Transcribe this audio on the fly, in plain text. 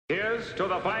Here's to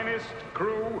the finest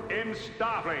crew in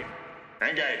Starfleet.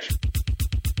 Engage.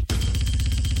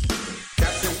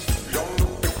 Captain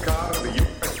Jean-Luc Picard of the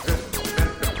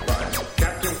USS Enterprise.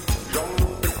 Captain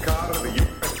Jean-Luc Picard of the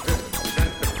USS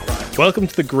Enterprise. Welcome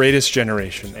to The Greatest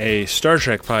Generation, a Star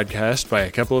Trek podcast by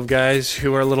a couple of guys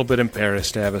who are a little bit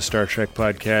embarrassed to have a Star Trek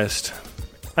podcast.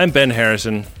 I'm Ben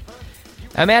Harrison.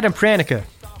 I'm Adam Pranica.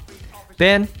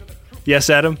 Ben? Yes,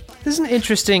 Adam? This is an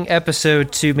interesting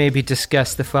episode to maybe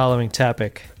discuss the following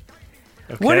topic.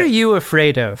 Okay. What are you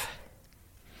afraid of?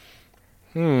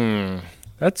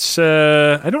 That's,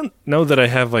 I don't know that I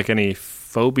have, any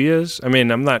phobias. I mean,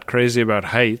 I'm not crazy about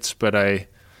heights, but I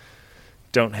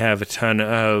don't have a ton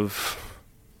of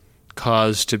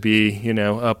cause to be,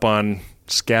 up on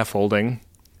scaffolding.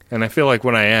 And I feel like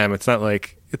when I am, it's not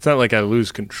like I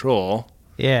lose control.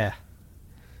 Yeah.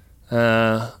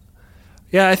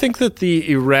 Yeah, I think that the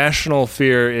irrational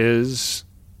fear is,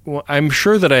 well, I'm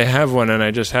sure that I have one and I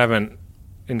just haven't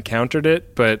encountered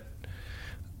it, but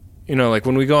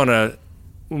when we go on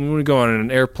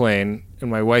an airplane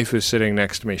and my wife is sitting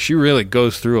next to me, she really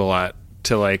goes through a lot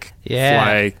to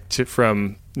fly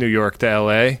from New York to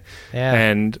LA. Yeah.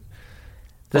 And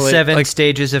the 7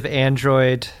 stages of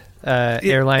android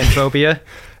airline phobia.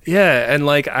 Yeah,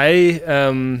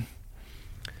 and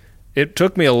it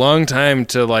took me a long time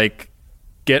to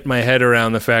get my head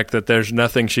around the fact that there's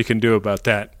nothing she can do about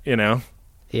that,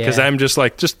 because I'm just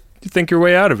think your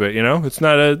way out of it. It's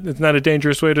not a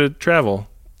dangerous way to travel.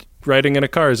 Riding in a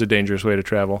car is a dangerous way to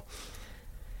travel.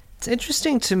 It's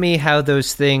interesting to me how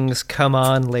those things come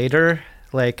on later.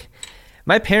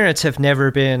 My parents have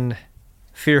never been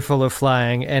fearful of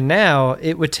flying, and now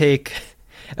it would take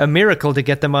a miracle to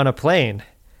get them on a plane.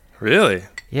 Really?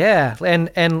 Yeah,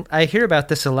 and I hear about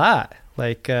this a lot.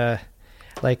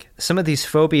 Some of these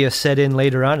phobias set in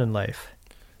later on in life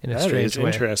in a strange way. That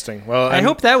is interesting. Well, I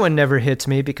hope that one never hits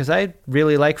me because I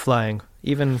really like flying,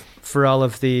 even for all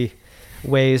of the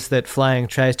ways that flying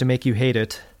tries to make you hate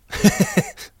it.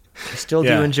 I still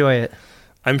do enjoy it.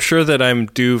 I'm sure that I'm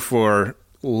due for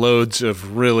loads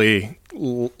of really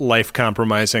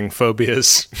life-compromising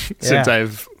phobias since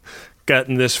I've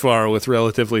gotten this far with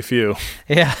relatively few.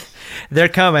 Yeah, they're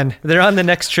coming. They're on the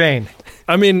next train.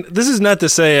 I mean, this is not to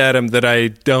say, Adam, that I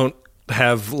don't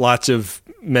have lots of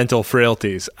mental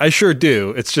frailties. I sure do.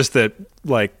 It's just that,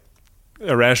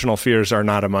 irrational fears are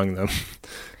not among them.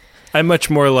 I'm much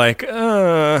more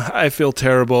I feel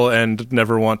terrible and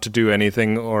never want to do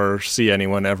anything or see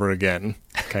anyone ever again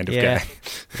kind of guy.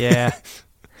 Yeah.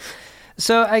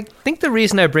 So I think the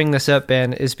reason I bring this up,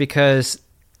 Ben, is because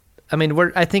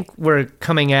I think we're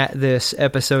coming at this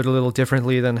episode a little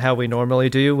differently than how we normally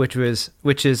do, which is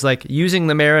using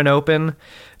the Marin Open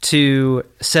to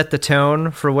set the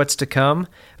tone for what's to come.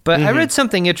 But I read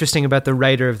something interesting about the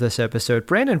writer of this episode.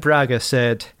 Brandon Braga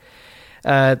said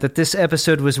that this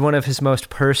episode was one of his most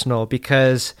personal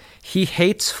because he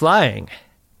hates flying.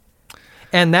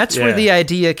 And that's where the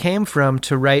idea came from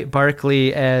to write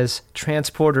Barclay as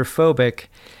transporter phobic.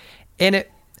 And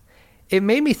it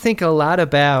made me think a lot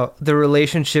about the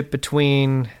relationship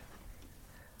between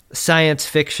science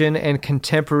fiction and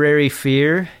contemporary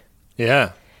fear.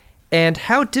 Yeah. And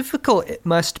how difficult it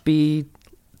must be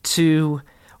to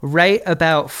write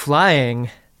about flying,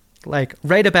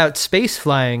 write about space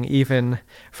flying even,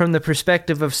 from the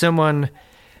perspective of someone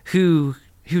who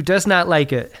does not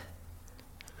like it,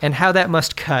 and how that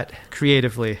must cut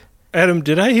creatively. Adam,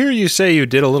 did I hear you say you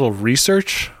did a little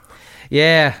research?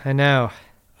 Yeah, I know.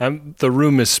 The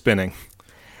room is spinning.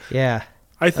 Yeah.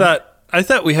 I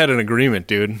thought we had an agreement,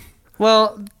 dude.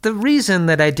 Well, the reason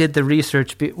that I did the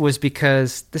research was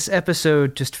because this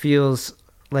episode just feels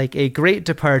like a great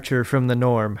departure from the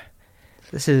norm.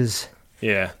 This is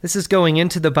going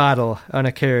into the bottle on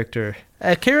a character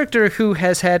who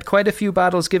has had quite a few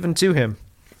bottles given to him.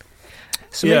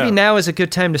 So maybe now is a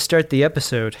good time to start the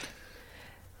episode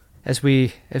as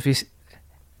we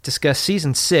discuss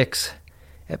Season 6,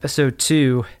 Episode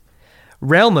 2,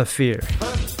 Realm of Fear.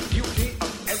 First duty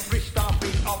of every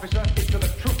Starfleet officer is to the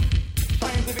truth,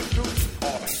 scientific truth,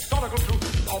 or historical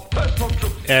truth, or personal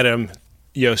truth. Adam,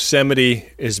 Yosemite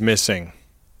is missing.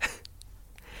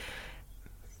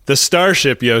 The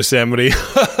starship Yosemite.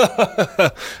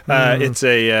 It's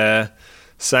a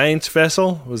science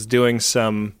vessel. Was doing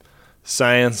some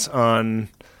science on...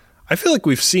 I feel like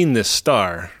we've seen this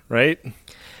star, right?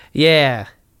 Yeah,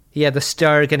 the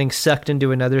star getting sucked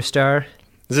into another star.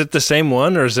 Is it the same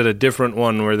one, or is it a different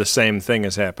one where the same thing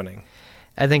is happening?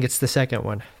 I think it's the second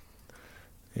one.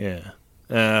 Yeah.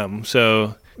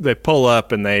 So they pull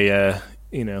up and they,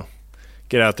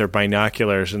 get out their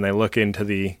binoculars and they look into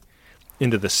the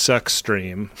suck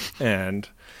stream, and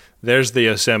there's the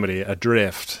Yosemite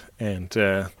adrift, and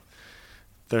they're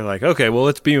like, okay, well,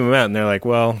 let's beam him out. And they're like,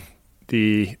 well,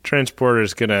 the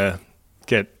transporter's gonna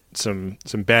get some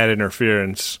bad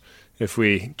interference if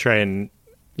we try and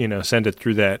send it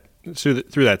through that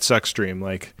suck stream.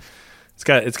 Like it's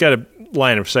got a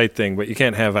line of sight thing, but you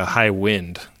can't have a high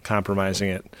wind compromising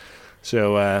it.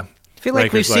 So I feel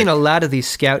like we've seen a lot of these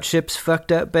scout ships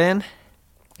fucked up, Ben.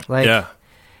 Like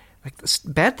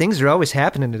bad things are always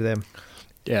happening to them.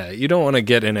 Yeah, you don't want to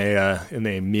get in a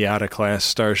Miata class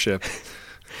starship.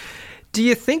 Do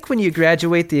you think when you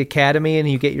graduate the academy and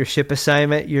you get your ship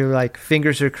assignment, you're like,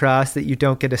 fingers are crossed that you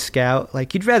don't get a scout?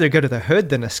 Like, you'd rather go to the hood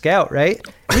than a scout, right?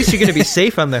 At least you're going to be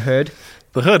safe on the hood.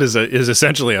 The hood is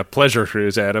essentially a pleasure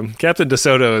cruise, Adam. Captain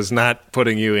DeSoto is not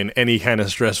putting you in any kind of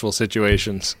stressful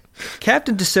situations.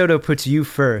 Captain DeSoto puts you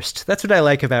first. That's what I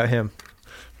like about him.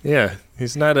 Yeah,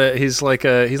 he's like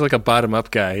a bottom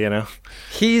up guy,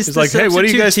 He's the like, hey, what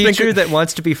do you guys teacher think? That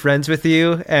wants to be friends with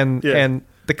you, and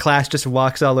the class just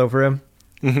walks all over him.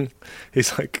 Mm-hmm.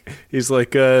 He's like,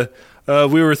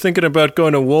 we were thinking about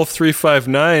going to Wolf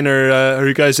 359. Are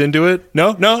you guys into it?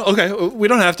 No, okay, we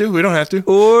don't have to.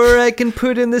 Or I can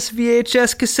put in this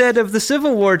VHS cassette of the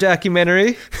Civil War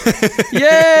documentary.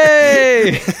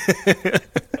 Yay!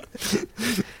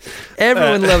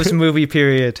 Everyone loves movie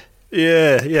period.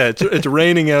 Yeah, it's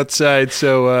raining outside,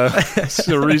 so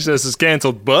recess is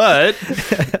canceled. But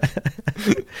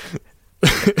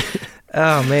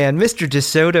oh man, Mr.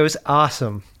 DeSoto's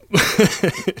awesome.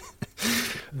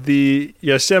 The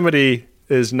Yosemite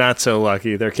is not so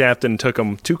lucky. Their captain took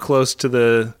them too close to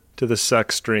the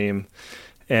suck stream,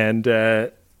 and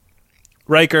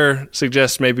Riker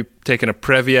suggests maybe taking a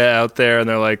Previa out there, and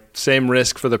they're like, same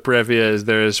risk for the Previa as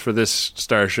there is for this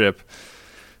starship.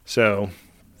 So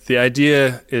the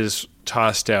idea is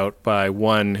tossed out by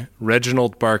one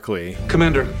Reginald Barclay.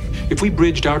 Commander, if we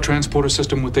bridged our transporter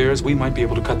system with theirs, we might be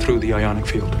able to cut through the ionic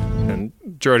field. And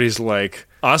Geordi's like,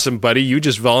 awesome, buddy, you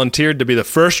just volunteered to be the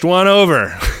first one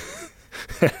over.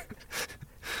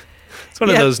 It's one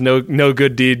of those no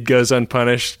good deed goes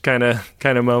unpunished kind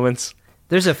of moments.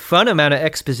 There's a fun amount of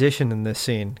exposition in this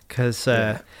scene because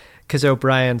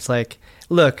O'Brien's like,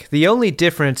 look, the only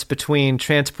difference between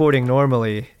transporting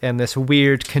normally and this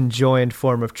weird conjoined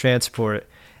form of transport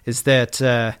is that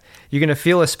you're going to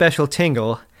feel a special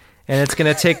tingle, and it's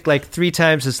going to take like 3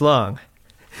 times as long.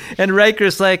 And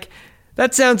Riker's like,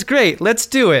 that sounds great. Let's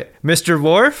do it, Mr.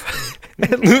 Worf.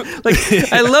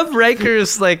 I love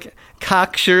Riker's like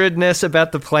cocksuredness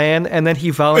about the plan, and then he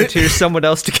volunteers someone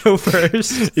else to go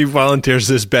first. He volunteers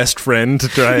his best friend to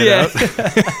try it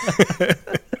out.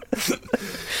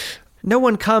 No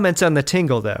one comments on the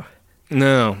tingle, though.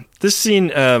 No. This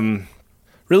scene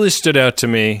really stood out to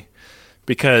me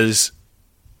because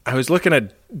I was looking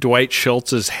at Dwight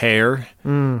Schultz's hair,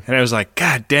 and I was like,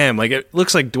 God damn, like it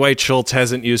looks like Dwight Schultz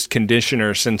hasn't used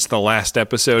conditioner since the last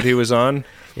episode he was on.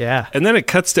 Yeah. And then it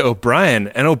cuts to O'Brien,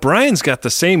 and O'Brien's got the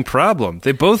same problem.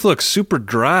 They both look super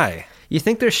dry. You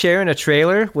think they're sharing a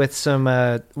trailer with some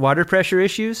water pressure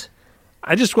issues?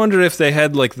 I just wonder if they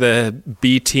had like the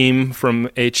B team from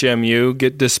HMU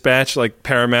get dispatched. Like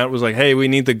Paramount was like, "Hey, we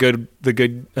need the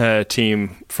good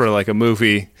team for like a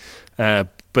movie,"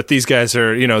 but these guys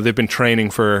are, they've been training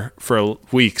for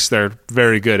weeks. They're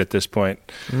very good at this point.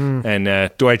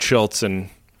 And Dwight Schultz and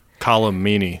Colm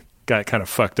Meaney got kind of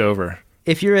fucked over.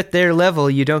 If you're at their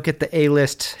level, you don't get the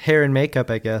A-list hair and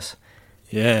makeup, I guess.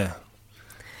 Yeah.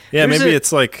 Maybe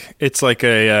it's like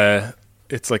a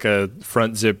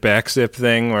front zip back zip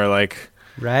thing where like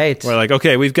right. We're like,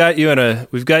 okay, we've got you in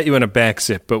a back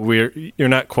zip, but you're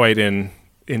not quite in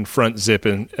front zip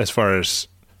as far as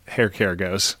hair care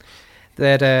goes.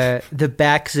 That the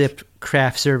back zip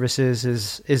craft services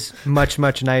is much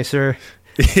nicer.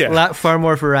 Yeah. Far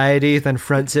more variety than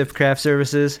front zip craft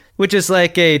services, which is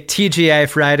like a TGI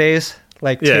Fridays,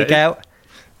 like takeout.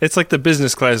 It's like the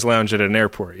business class lounge at an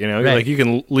airport, Right. Like you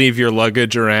can leave your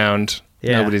luggage around.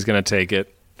 Yeah. Nobody's going to take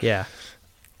it. Yeah.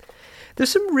 There's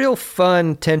some real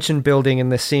fun tension building in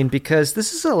this scene because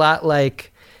this is a lot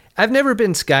like, I've never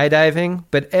been skydiving,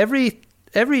 but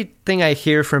everything I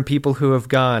hear from people who have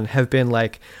gone have been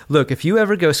like, look, if you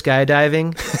ever go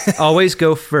skydiving, always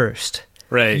go first.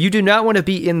 Right. You do not want to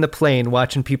be in the plane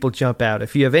watching people jump out.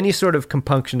 If you have any sort of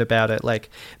compunction about it, like,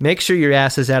 make sure your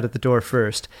ass is out at the door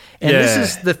first. And this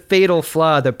is the fatal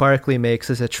flaw that Barclay makes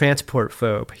as a transport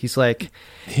phobe. He's like,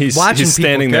 he's people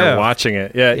standing there watching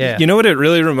it. Yeah. You know what it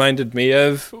really reminded me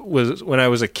of was when I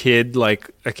was a kid,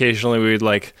 like, occasionally we would,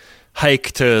 like,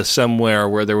 hike to somewhere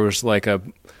where there was, like a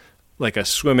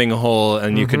swimming hole,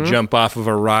 and you could jump off of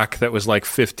a rock that was, like,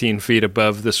 15 feet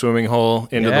above the swimming hole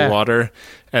into the water.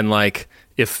 And, like,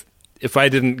 if I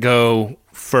didn't go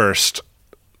first,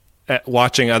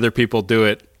 watching other people do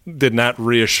it did not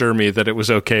reassure me that it was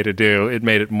okay to do. It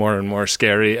made it more and more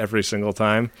scary every single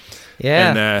time.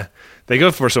 Yeah. And they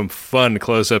go for some fun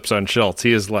close-ups on Schultz.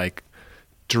 He is like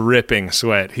dripping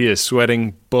sweat. He is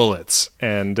sweating bullets.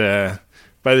 And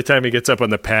by the time he gets up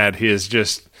on the pad,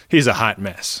 he's a hot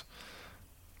mess.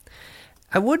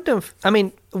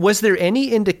 Was there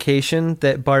any indication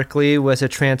that Barclay was a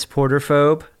transporter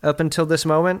phobe up until this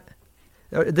moment?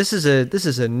 This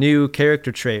is a new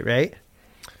character trait, right?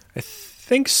 I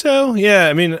think so. Yeah,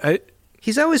 I mean,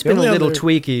 he's always been a little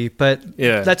tweaky, but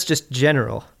that's just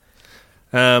general.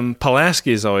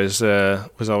 Pulaski was always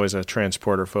a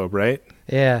transporter phobe, right?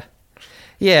 Yeah,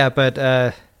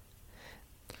 but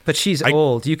she's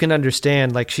old. You can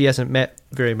understand, like, she hasn't met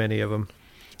very many of them.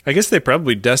 I guess they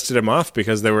probably dusted him off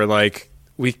because they were like,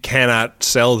 we cannot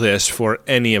sell this for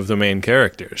any of the main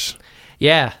characters.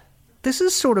 Yeah. This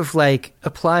is sort of like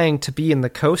applying to be in the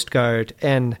Coast Guard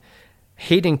and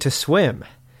hating to swim.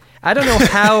 I don't know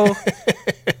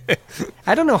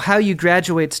how you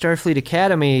graduate Starfleet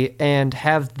Academy and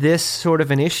have this sort of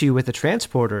an issue with a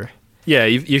transporter. Yeah,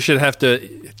 you should have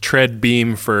to tread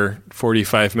beam for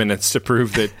 45 minutes to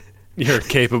prove that you're a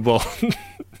capable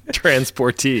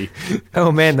transportee.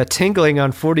 Oh man, the tingling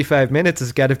on 45 minutes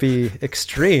has got to be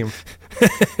extreme.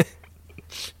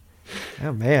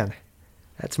 Oh man,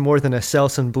 that's more than a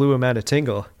Selsun Blue amount of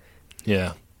tingle.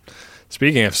 Yeah.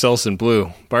 Speaking of Selsun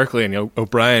Blue, Barclay and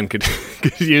O'Brien could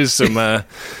use some,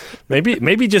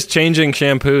 maybe just changing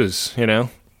shampoos, you know?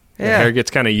 Yeah. The hair gets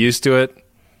kind of used to it.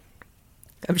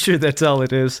 I'm sure that's all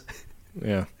it is.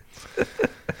 Yeah.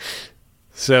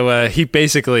 So he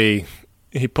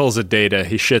pulls a data,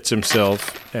 he shits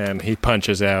himself, and he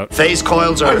punches out. Phase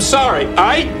coils are... I'm sorry,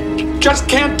 I just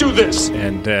can't do this.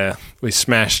 And we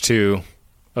smash to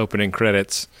opening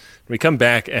credits. We come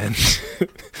back, and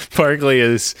Barclay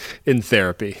is in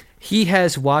therapy. He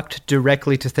has walked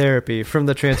directly to therapy from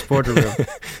the transporter room.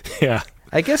 Yeah.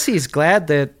 I guess he's glad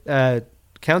that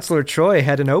Counselor Troy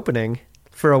had an opening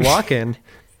for a walk-in.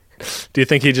 Do you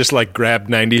think he just like grabbed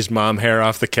 90s mom hair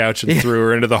off the couch and threw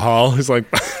her into the hall? He's like,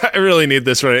 I really need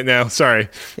this right now. Sorry.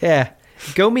 Yeah.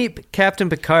 Go meet Captain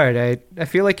Picard. I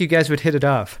feel like you guys would hit it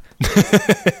off.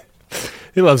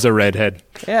 He loves a redhead.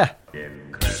 Yeah.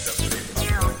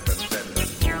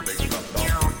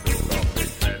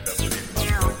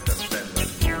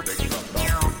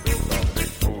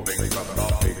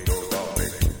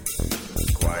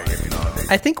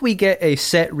 I think we get a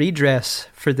set redress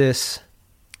for this,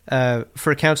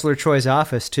 for Counselor Troy's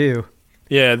office, too.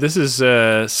 Yeah, this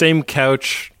is same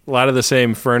couch, a lot of the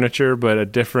same furniture, but a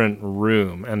different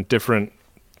room and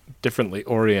differently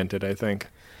oriented, I think.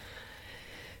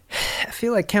 I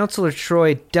feel like Counselor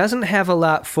Troy doesn't have a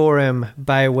lot for him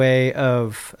by way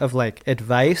of like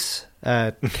advice,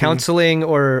 counseling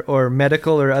or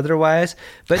medical or otherwise,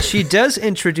 but she does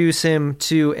introduce him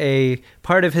to a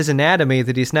part of his anatomy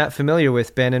that he's not familiar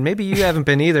with, Ben, and maybe you haven't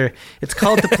been either. It's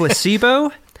called the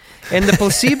placebo, and the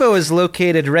placebo is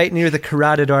located right near the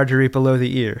carotid artery below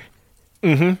the ear.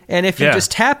 Mm-hmm. And if you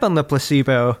just tap on the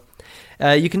placebo,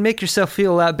 you can make yourself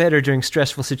feel a lot better during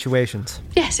stressful situations.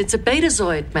 Yes, it's a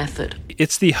Betazoid method.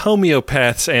 It's the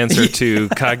homeopath's answer to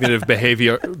cognitive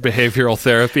behavioral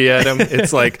therapy, Adam.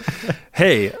 It's like,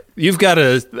 hey, you've got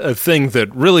a thing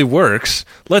that really works.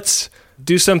 Let's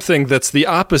do something that's the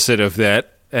opposite of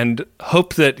that and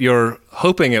hope that your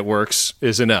hoping it works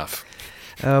is enough.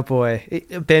 Oh, boy.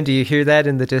 Ben, do you hear that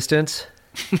in the distance?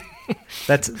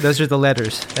 Those are the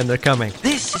letters, and they're coming.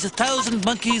 This is 1,000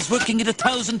 monkeys working at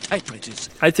 1,000 typewriters.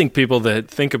 I think people that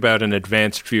think about an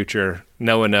advanced future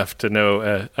know enough to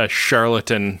know a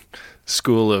charlatan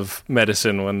school of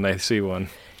medicine when they see one.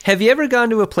 Have you ever gone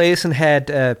to a place and had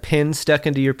a pin stuck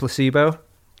into your placebo?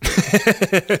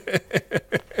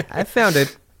 I found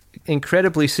it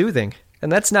incredibly soothing,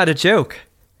 and that's not a joke.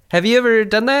 Have you ever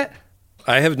done that?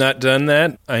 I have not done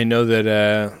that. I know that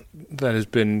that has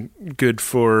been good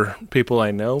for people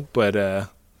I know, but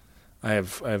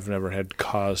I've never had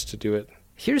cause to do it.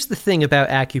 Here's the thing about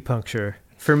acupuncture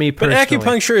for me personally. But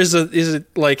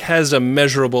acupuncture has a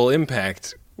measurable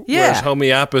impact. Yeah. Whereas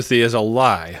homeopathy is a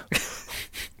lie.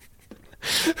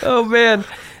 Oh man,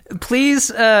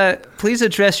 please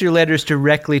address your letters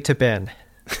directly to Ben,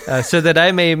 so that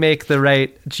I may make the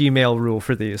right Gmail rule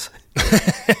for these.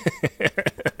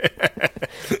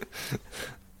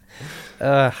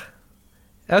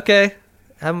 Okay.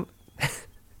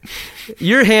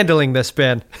 You're handling this,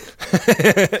 Ben.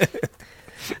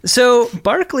 So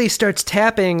Barclay starts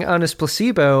tapping on his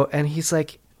placebo, and he's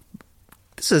like,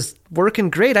 this is working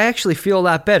great. I actually feel a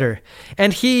lot better.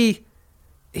 And he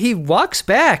he walks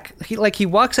back. He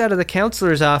walks out of the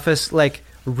counselor's office like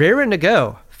raring to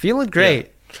go, feeling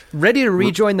great, ready to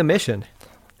rejoin the mission.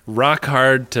 Rock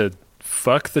hard to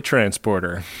fuck the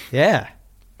transporter. Yeah.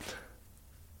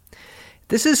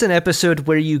 This is an episode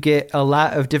where you get a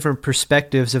lot of different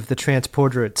perspectives of the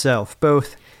transporter itself,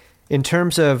 both in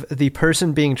terms of the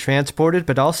person being transported,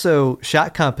 but also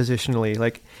shot compositionally.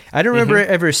 Like, I don't remember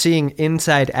ever seeing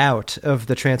inside out of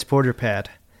the transporter pad.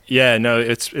 Yeah, no,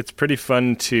 it's pretty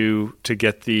fun to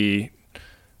get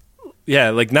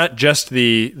like not just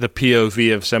the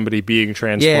POV of somebody being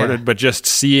transported, but just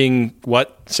seeing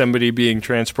what somebody being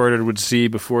transported would see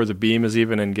before the beam is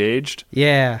even engaged.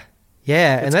 Yeah,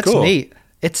 and that's cool. neat.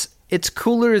 It's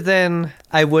cooler than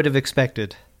I would have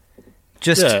expected.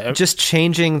 Just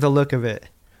changing the look of it.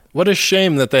 What a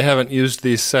shame that they haven't used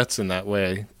these sets in that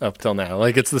way up till now.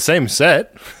 Like, it's the same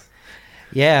set.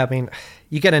 Yeah, I mean,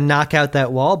 you got to knock out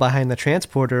that wall behind the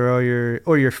transporter,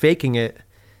 or you're faking it.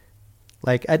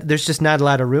 Like, there's just not a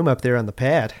lot of room up there on the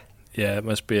pad. Yeah, it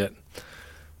must be it.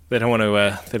 They don't want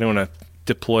to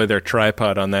deploy their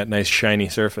tripod on that nice shiny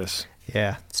surface.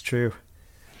 Yeah, it's true.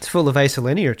 It's full of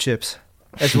isolinear chips,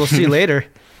 as we'll see later.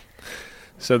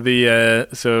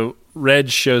 So Reg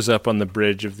shows up on the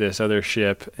bridge of this other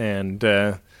ship, and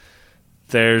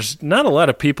there's not a lot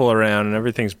of people around, and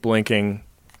everything's blinking.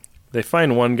 They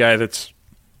find one guy that's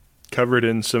covered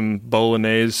in some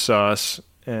bolognese sauce,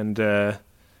 and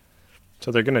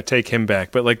so they're going to take him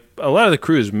back. But, like, a lot of the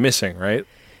crew is missing, right?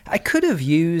 I could have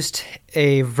used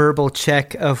a verbal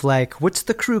check of, like, what's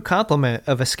the crew complement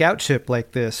of a scout ship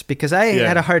like this? Because I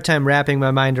had a hard time wrapping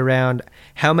my mind around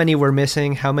how many were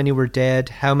missing, how many were dead,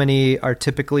 how many are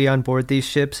typically on board these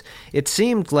ships. It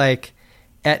seemed like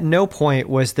at no point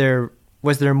was there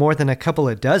more than a couple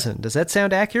of dozen. Does that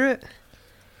sound accurate?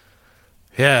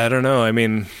 Yeah, I don't know. I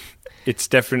mean, it's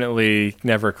definitely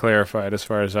never clarified as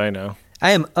far as I know.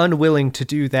 I am unwilling to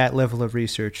do that level of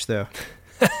research, though.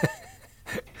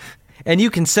 And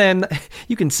you can send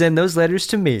those letters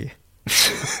to me.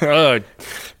 Oh,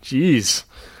 jeez.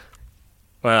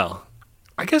 Well,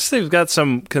 I guess they've got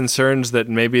some concerns that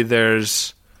maybe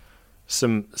there's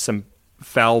some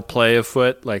foul play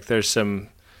afoot. Like, there's some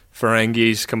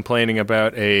Ferengis complaining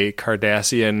about a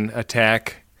Cardassian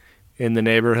attack in the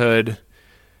neighborhood,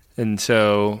 and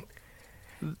so,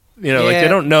 you know, like,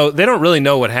 they don't really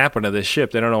know what happened to this ship.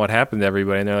 They don't know what happened to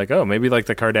everybody, and they're like, oh, maybe, like,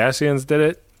 the Cardassians did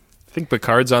it. I think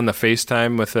Picard's on the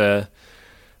FaceTime with a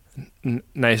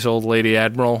nice old lady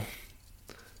admiral.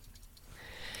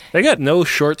 They got no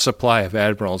short supply of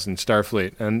admirals in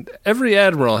Starfleet, and every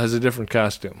admiral has a different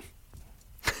costume.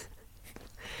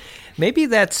 Maybe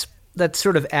that's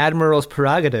sort of admiral's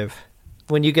prerogative.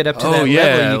 When you get up to that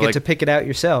level, you get to pick it out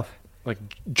yourself. Like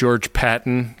George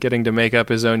Patton getting to make up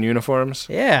his own uniforms.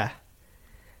 Yeah.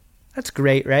 That's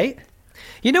great, right?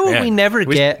 You know what we never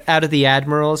get out of the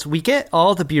admirals? We get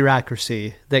all the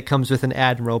bureaucracy that comes with an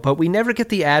admiral, but we never get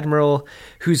the admiral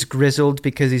who's grizzled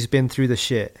because he's been through the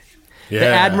shit. Yeah. The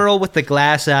admiral with the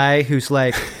glass eye who's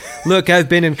like, look, I've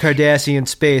been in Cardassian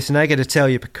space, and I got to tell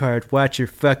you, Picard, watch your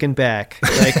fucking back.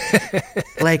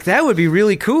 Like, that would be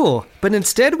really cool. But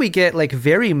instead we get, like,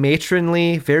 very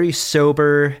matronly, very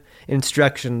sober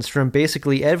instructions from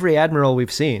basically every admiral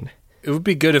we've seen. It would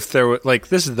be good if there were, like,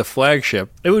 this is the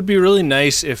flagship. It would be really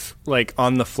nice if, like,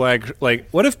 on the flag, like,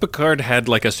 what if Picard had,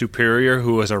 like, a superior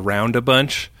who was around a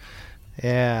bunch?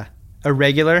 Yeah. A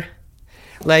regular?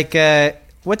 Like,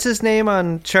 what's his name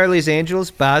on Charlie's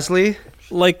Angels? Bosley?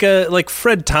 Like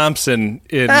Fred Thompson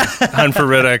in Hunt for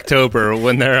Red October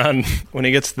when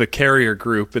he gets the carrier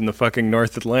group in the fucking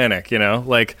North Atlantic, you know?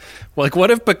 Like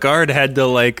what if Picard had to,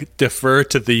 like, defer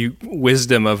to the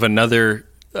wisdom of another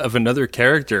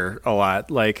character a lot,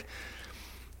 like,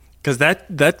 because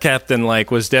that captain,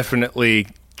 like, was definitely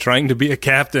trying to be a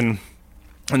captain,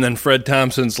 and then Fred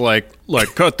Thompson's like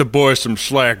cut the boy some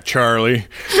slack, Charlie.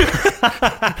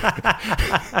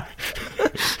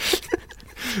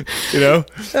 You know,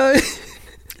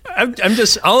 I'm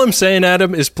just, all I'm saying,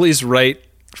 Adam, is please write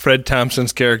Fred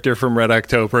Thompson's character from Red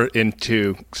October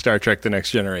into Star Trek: The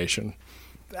Next Generation.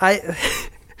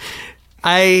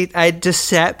 I just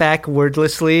sat back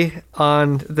wordlessly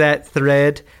on that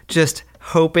thread, just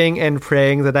hoping and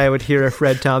praying that I would hear a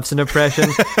Fred Thompson impression.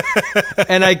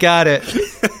 And I got it.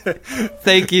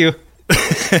 Thank you.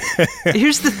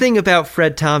 Here's the thing about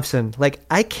Fred Thompson. Like,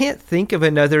 I can't think of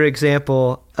another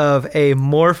example of a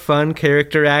more fun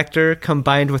character actor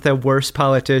combined with a worse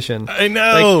politician. I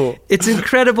know. Like, it's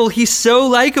incredible. He's so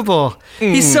likable.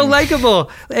 He's so likable.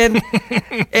 And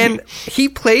he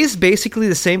plays basically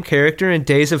the same character in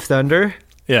Days of Thunder.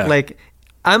 Yeah. Like,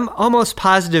 I'm almost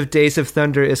positive Days of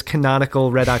Thunder is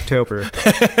canonical Red October.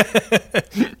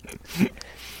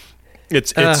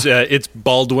 It's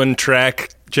Baldwin track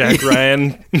Jack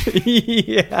Ryan.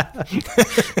 Yeah.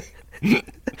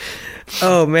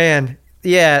 Oh man.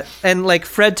 Yeah, and like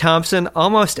Fred Thompson,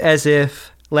 almost as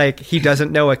if like he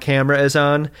doesn't know a camera is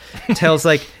on, tells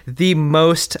like the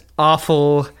most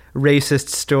awful racist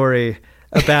story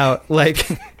about like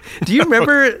do you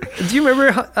remember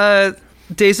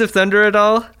Days of Thunder at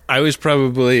all? I was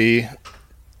probably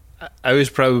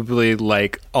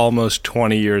like almost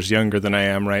 20 years younger than I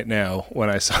am right now when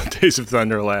I saw Days of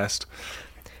Thunder last.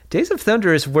 Days of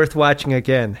Thunder is worth watching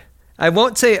again. I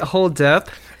won't say it holds up.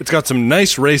 It's got some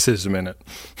nice racism in it.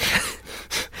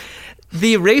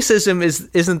 The racism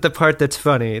isn't the part that's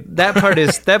funny. That part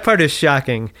is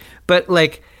shocking. But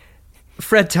like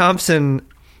Fred Thompson.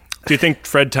 Do you think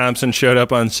Fred Thompson showed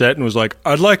up on set and was like,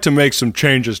 "I'd like to make some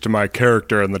changes to my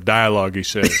character and the dialogue he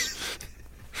says"?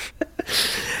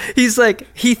 He's like,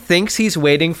 he thinks he's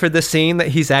waiting for the scene that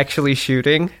he's actually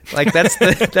shooting. Like that's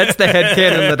the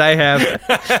headcanon that I have.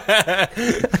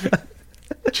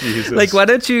 Jesus. Like, why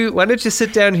don't you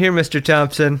sit down here, Mr.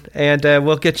 Thompson, and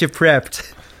we'll get you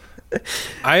prepped.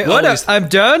 I'm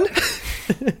done?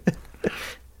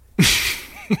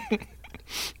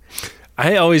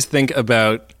 I always think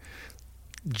about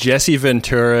Jesse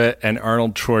Ventura and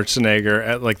Arnold Schwarzenegger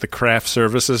at like the craft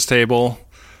services table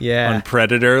on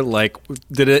Predator. Like,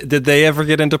 did they ever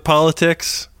get into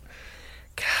politics?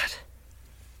 God,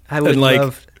 I would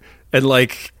love. And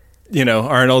like, you know,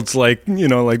 Arnold's like, you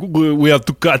know, like we have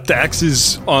to cut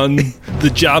taxes on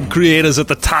the job creators at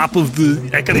the top of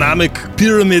the economic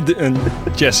pyramid, and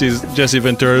Jesse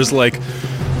Ventura's like,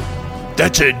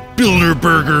 that's a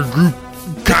Bilderberger group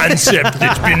concept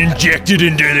that's been injected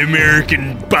into the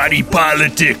American body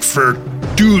politic for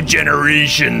 2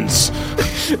 generations.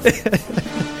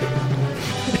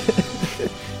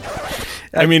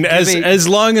 I mean, as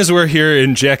long as we're here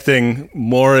injecting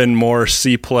more and more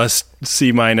C+,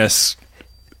 C-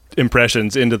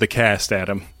 impressions into the cast,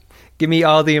 Adam. Give me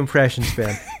all the impressions,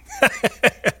 Ben.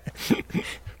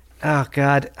 Oh,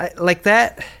 God. Like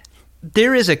that,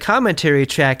 there is a commentary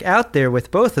track out there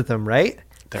with both of them, right?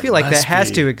 I feel like that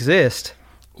has to exist.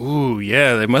 Ooh,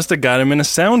 yeah. They must have got him in a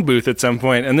sound booth at some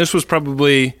point. And this was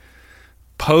probably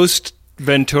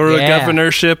post-Ventura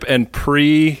governorship and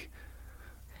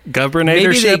pre-governorship.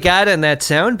 Maybe they got in that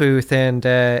sound booth and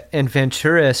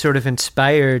Ventura sort of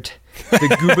inspired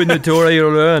the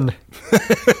gubernatorial run.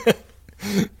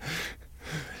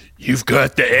 You've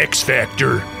got the X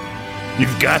Factor.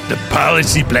 You've got the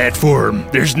policy platform.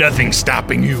 There's nothing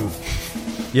stopping you.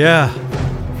 Yeah,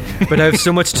 but I have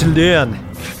so much to learn.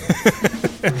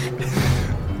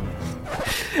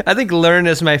 I think learn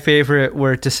is my favorite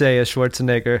word to say as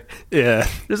Schwarzenegger. Yeah.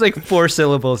 There's like 4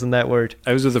 syllables in that word.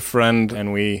 I was with a friend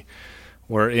and we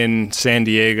were in San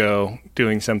Diego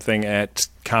doing something at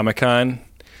Comic-Con,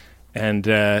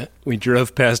 and we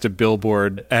drove past a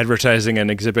billboard advertising an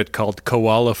exhibit called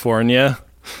Koalifornia.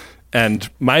 And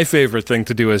my favorite thing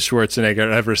to do as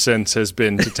Schwarzenegger ever since has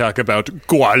been to talk about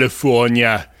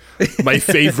Koalifornia, my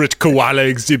favorite koala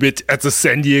exhibit at the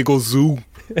San Diego Zoo.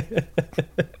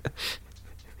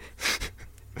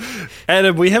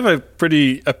 Adam, we have a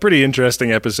pretty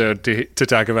interesting episode to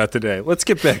talk about today. Let's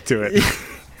get back to it.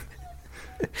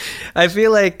 I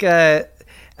feel like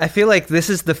this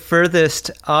is the furthest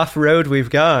off-road we've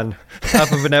gone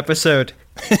off of an episode.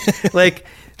 like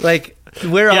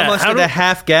we're almost at a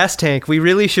half gas tank. We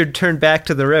really should turn back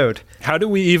to the road. How do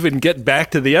we even get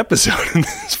back to the episode at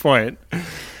this point?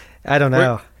 I don't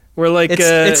know. We're like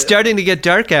it's starting to get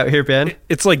dark out here, Ben.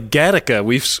 It's like Gattaca.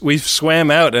 We've swam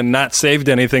out and not saved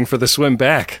anything for the swim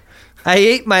back. I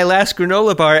ate my last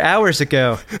granola bar hours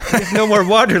ago. There's no more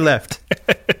water left.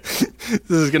 This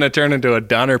is going to turn into a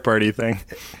Donner Party thing.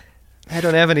 I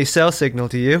don't have any cell signal,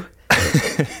 do you?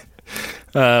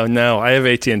 No, I have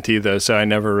AT&T though, so I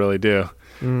never really do.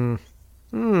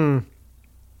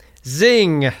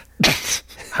 Zing.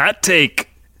 Hot take.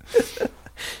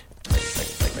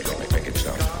 Make it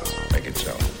so. Make it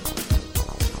so.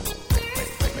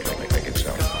 Make it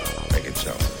so. Make it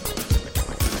so.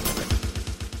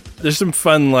 There's some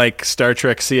fun like Star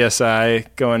Trek CSI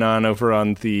going on over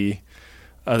on the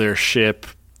other ship.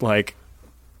 Like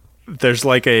there's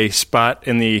like a spot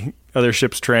in the other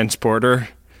ship's transporter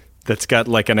that's got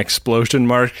like an explosion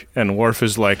mark, and Worf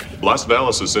is like, Blast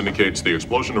analysis indicates the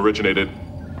explosion originated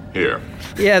here.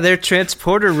 Yeah, their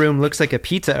transporter room looks like a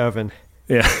pizza oven.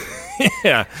 yeah.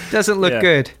 Yeah. Doesn't look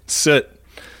good. Soot.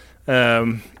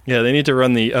 Yeah, they need to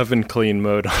run the oven clean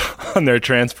mode on their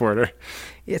transporter.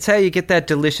 It's how you get that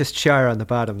delicious char on the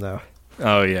bottom, though.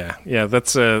 Oh yeah,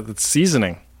 that's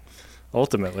seasoning,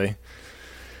 ultimately.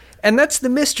 And that's the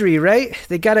mystery, right?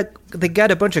 They got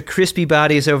a bunch of crispy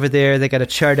bodies over there. They got a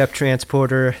charred up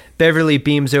transporter. Beverly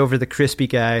beams over the crispy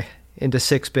guy into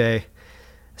 6 Bay,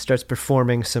 starts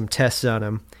performing some tests on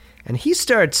him, and he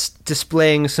starts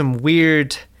displaying some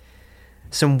weird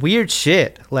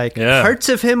shit. Like parts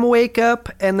of him wake up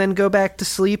and then go back to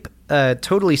sleep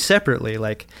totally separately.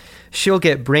 Like she'll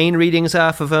get brain readings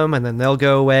off of him and then they'll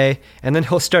go away, and then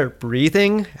he'll start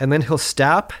breathing and then he'll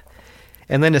stop.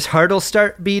 And then his heart will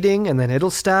start beating, and then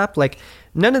it'll stop. Like,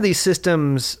 none of these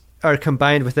systems are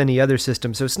combined with any other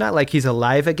system, so it's not like he's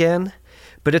alive again,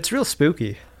 but it's real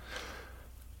spooky.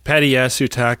 Patty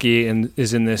Yasutake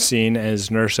is in this scene as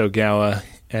Nurse Ogawa,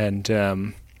 and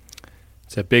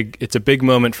it's a big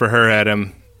moment for her,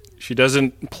 Adam. She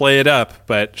doesn't play it up,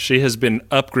 but she has been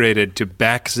upgraded to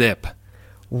back zip.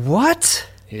 What?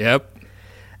 Yep.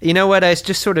 You know what? I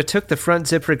just sort of took the front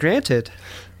zip for granted.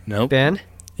 Nope. Ben?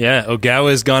 Yeah,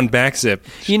 Ogawa's gone back zip.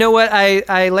 You know what?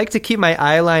 I like to keep my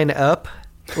eye line up.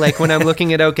 Like when I'm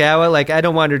looking at Ogawa, like I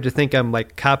don't want her to think I'm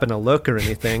like copping a look or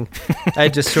anything. I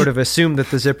just sort of assume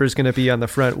that the zipper's going to be on the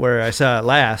front where I saw it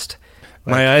last.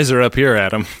 My eyes are up here,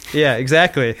 Adam. Yeah,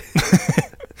 exactly.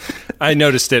 I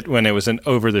noticed it when it was an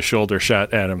over-the-shoulder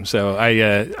shot, Adam. So I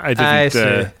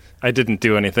didn't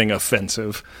do anything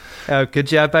offensive. Oh, good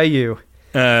job by you.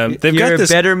 You're a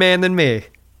better man than me.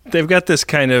 They've got this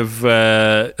kind of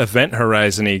Event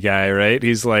Horizon-y guy, right?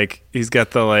 He's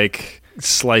got the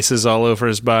slices all over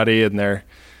his body, and they're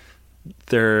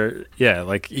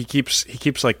he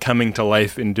keeps like coming to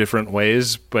life in different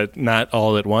ways, but not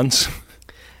all at once.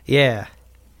 Yeah.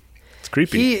 It's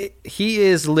creepy. He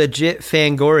is legit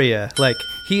Fangoria. Like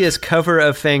he is cover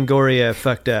of Fangoria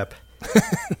fucked up.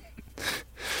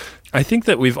 I think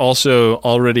that we've also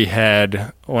already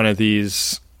had one of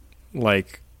these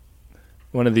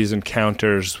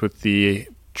encounters with the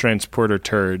transporter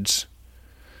turds,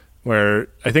 where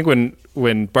I think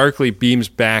when Barclay beams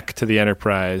back to the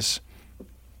Enterprise,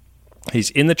 he's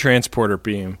in the transporter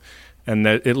beam, and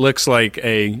that it looks like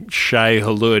a Shai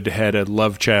Hulud had a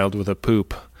love child with a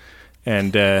poop,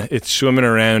 and it's swimming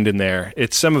around in there.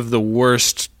 It's some of the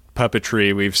worst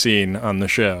puppetry we've seen on the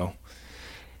show.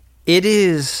 It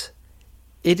is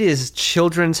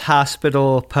children's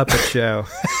hospital puppet show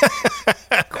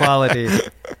quality.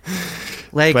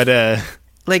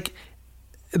 Like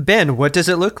Ben, what does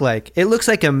it look like? It looks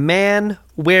like a man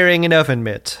wearing an oven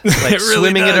mitt, like it really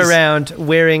swimming does. it around,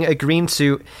 wearing a green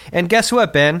suit. And guess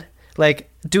what, Ben? Like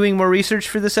doing more research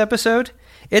for this episode,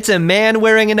 it's a man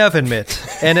wearing an oven mitt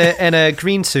and a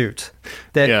green suit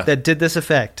that did this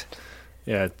effect.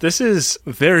 Yeah, this is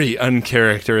very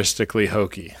uncharacteristically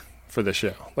hokey for the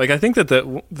show. Like, I think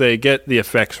that they get the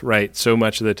effects right so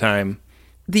much of the time.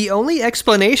 The only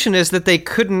explanation is that they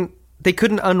couldn't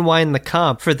unwind the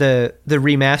comp for the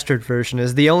remastered version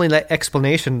is the only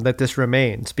explanation that this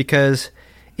remains, because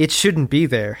it shouldn't be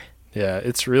there. Yeah,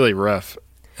 it's really rough.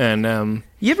 And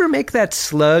you ever make that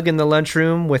slug in the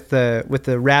lunchroom with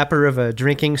the wrapper of a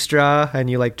drinking straw and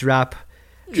you like drop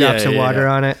drops of water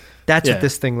on it? That's what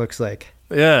this thing looks like.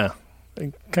 Yeah,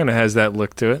 it kind of has that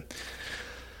look to it.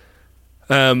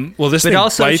 Well, this but thing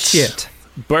also bites. Shit.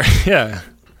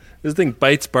 This thing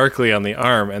bites Barclay on the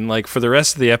arm, and like for the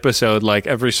rest of the episode, like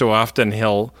every so often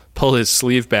he'll pull his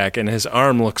sleeve back, and his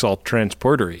arm looks all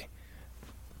transportery.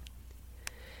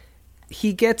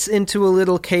 He gets into a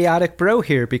little chaotic bro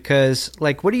here because,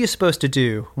 like, what are you supposed to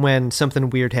do when something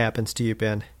weird happens to you,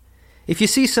 Ben? If you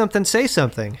see something, say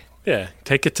something. Yeah,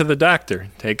 take it to the doctor.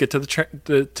 Take it to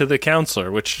the counselor,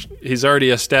 which he's already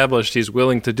established he's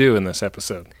willing to do in this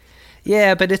episode.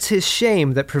 Yeah, but it's his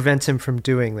shame that prevents him from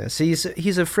doing this.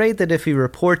 He's afraid that if he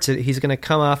reports it, he's going to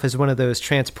come off as one of those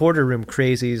transporter room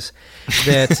crazies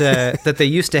that that they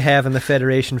used to have in the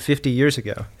Federation 50 years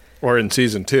ago. Or in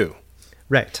season 2.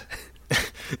 Right.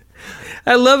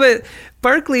 I love it.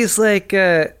 Barclay's like,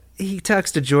 he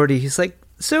talks to Geordi. He's like,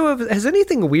 so has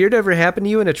anything weird ever happened to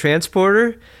you in a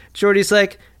transporter? Geordi's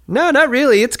like, no, not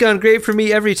really. It's gone great for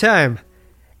me every time.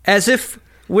 As if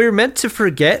we're meant to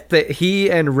forget that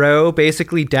he and Ro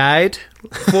basically died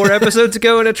 4 episodes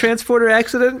ago in a transporter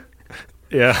accident.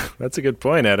 Yeah, that's a good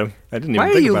point, Adam. I didn't even Why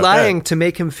think are you about lying that. to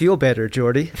make him feel better,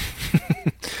 Geordi?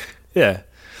 Yeah.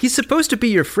 He's supposed to be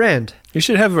your friend. You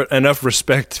should have enough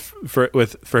respect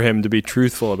for him to be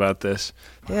truthful about this.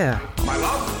 Yeah. My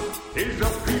love is a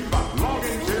fever,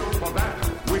 longing till for that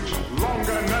which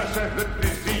longer nurseth the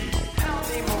disease.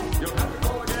 You'll have to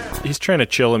go again. He's trying to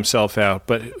chill himself out,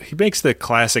 but he makes the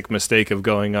classic mistake of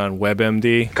going on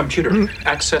WebMD. Computer,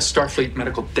 access Starfleet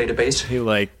medical database. He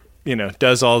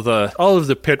does all of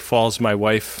the pitfalls my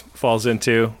wife falls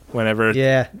into whenever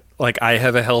like I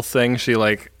have a health thing. She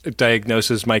like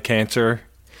diagnoses my cancer.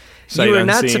 You are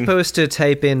not supposed to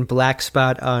type in black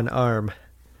spot on arm.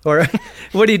 Or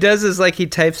what he does is like he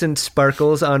types in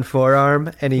sparkles on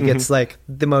forearm and he gets like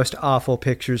the most awful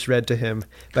pictures read to him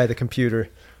by the computer.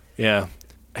 Yeah.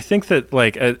 I think that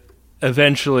like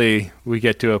eventually we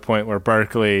get to a point where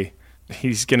Barclay,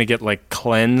 he's going to get like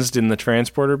cleansed in the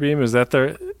transporter beam. Is that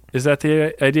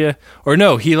the idea? Or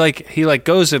no, he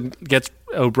goes and gets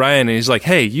O'Brien and he's like,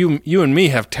 "Hey, you and me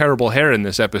have terrible hair in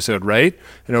this episode, right?"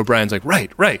 And O'Brien's like, right.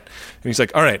 And he's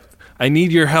like, "All right, I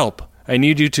need your help. I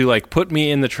need you to like put me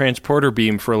in the transporter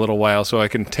beam for a little while so I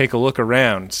can take a look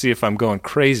around, see if I'm going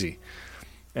crazy."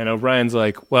 And O'Brien's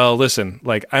like, "Well, listen,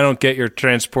 like I don't get your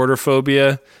transporter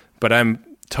phobia, but I'm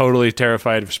totally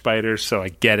terrified of spiders, so I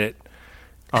get it.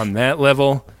 On that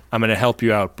level, I'm going to help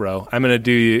you out, bro. I'm going to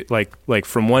do you like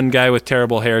from one guy with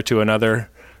terrible hair to another,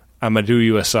 I'm going to do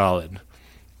you a solid."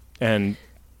 And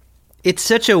it's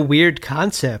such a weird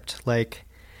concept. Like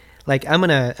I'm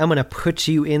gonna put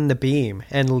you in the beam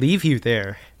and leave you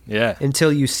there. Yeah.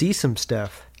 Until you see some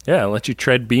stuff. Yeah, let you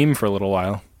tread beam for a little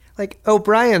while. Like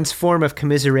O'Brien's form of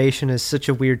commiseration is such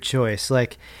a weird choice.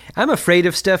 Like, I'm afraid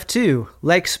of stuff too,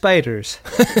 like spiders.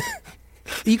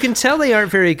 You can tell they aren't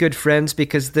very good friends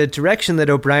because the direction that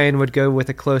O'Brien would go with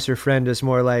a closer friend is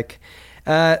more like,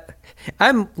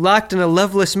 I'm locked in a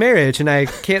loveless marriage and I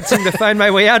can't seem to find my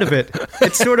way out of it.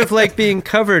 It's sort of like being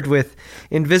covered with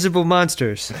invisible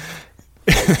monsters.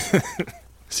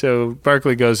 So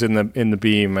Barclay goes in the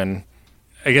beam and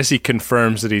I guess he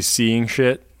confirms that he's seeing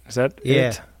shit. Is that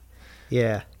it?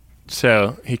 Yeah.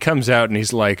 So he comes out and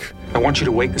he's like, I want you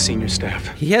to wake the senior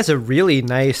staff. He has a really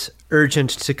nice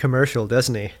urgent to commercial,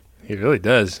 doesn't he? He really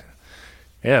does.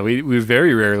 Yeah, we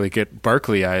very rarely get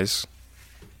Barclay eyes.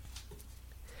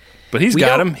 But he's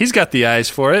got him. He's got the eyes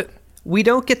for it. We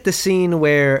don't get the scene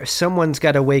where someone's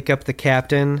got to wake up the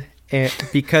captain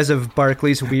because of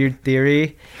Barclay's weird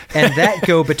theory, and that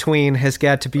go-between has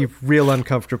got to be real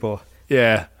uncomfortable.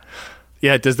 Yeah.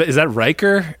 Is that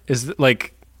Riker? Is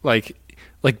like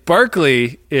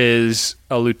Barclay is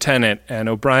a lieutenant and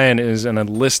O'Brien is an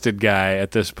enlisted guy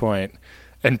at this point.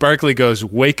 And Barclay goes,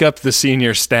 "Wake up the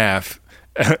senior staff,"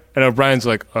 and O'Brien's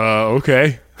like,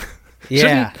 "Okay."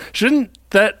 Yeah. Shouldn't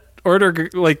that order,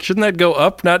 shouldn't that go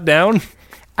up, not down?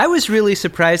 I was really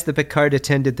surprised that Picard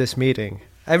attended this meeting.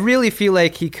 I really feel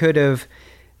like he could have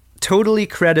totally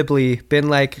credibly been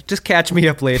like, "Just catch me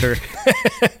up later."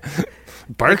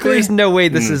 Barclay? Like, there's no way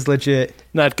this is legit.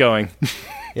 Not going.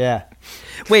 Yeah.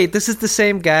 Wait, this is the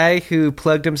same guy who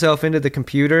plugged himself into the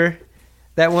computer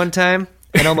that one time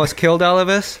and almost killed all of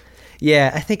us?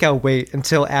 Yeah, I think I'll wait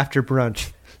until after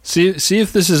brunch. See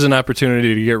if this is an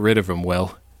opportunity to get rid of him,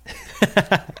 Will.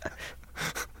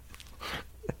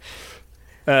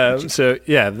 So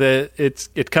yeah,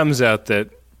 it comes out that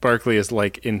Barclay is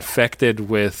like infected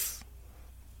with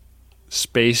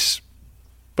space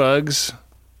bugs.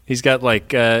 He's got like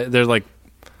they're like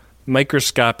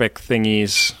microscopic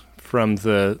thingies from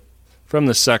the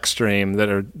suck stream that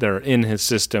are in his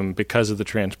system because of the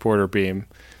transporter beam,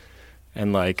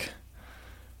 and like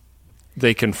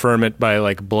they confirm it by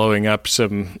like blowing up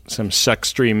some suck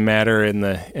stream matter in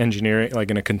the engineering,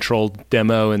 like in a controlled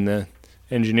demo in the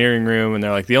engineering room, and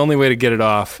they're like, the only way to get it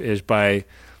off is by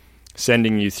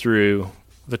sending you through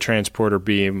the transporter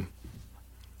beam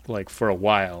like for a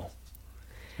while.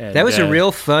 And, that was a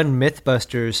real fun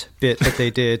Mythbusters bit that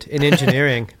they did in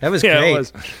engineering. That was yeah, great. It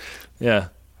was. Yeah.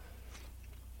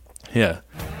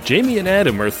 Jamie and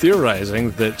Adam are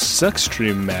theorizing that suck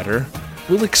stream matter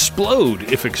will explode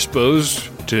if exposed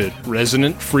to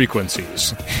resonant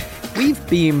frequencies. We've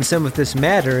beamed some of this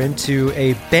matter into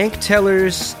a bank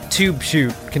teller's tube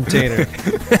chute container.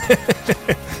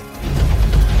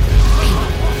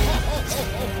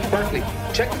 Barclay,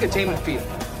 check the containment field.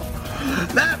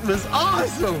 That was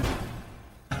awesome!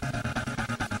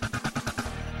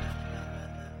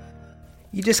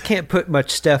 You just can't put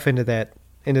much stuff into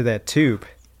that tube.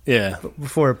 Yeah.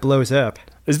 Before it blows up.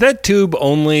 Is that tube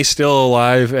only still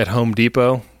alive at Home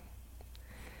Depot?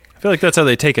 I feel like that's how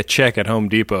they take a check at Home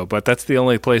Depot, but that's the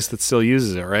only place that still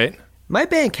uses it, right? My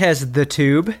bank has the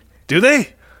tube. Do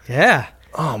they? Yeah.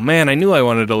 Oh, man, I knew I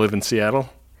wanted to live in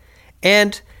Seattle.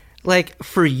 And, like,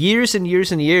 for years and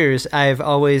years and years, I've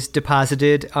always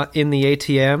deposited in the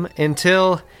ATM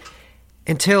until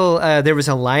there was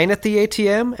a line at the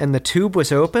ATM and the tube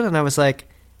was open, and I was like,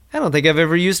 I don't think I've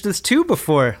ever used this tube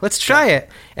before. Let's try it.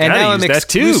 And Gotta now I'm use that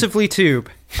tube. exclusively tube.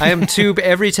 I am tube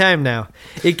every time now.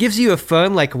 It gives you a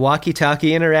fun, like,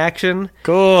 walkie-talkie interaction.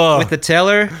 Cool. With the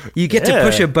teller. You get to Yeah.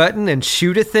 push a button and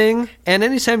shoot a thing. And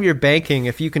anytime you're banking,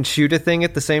 if you can shoot a thing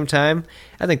at the same time,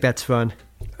 I think that's fun.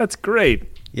 That's great.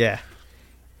 Yeah.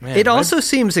 Man, It also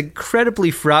seems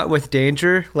incredibly fraught with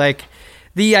danger. Like,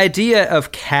 the idea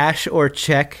of cash or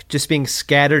check just being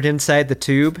scattered inside the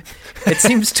tube, it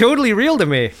seems totally real to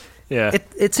me. Yeah.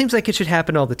 It seems like it should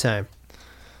happen all the time.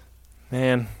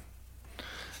 Man.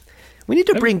 We need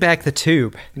to bring back the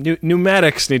tube.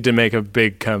 Pneumatics need to make a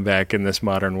big comeback in this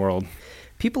modern world.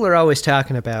 People are always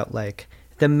talking about, like,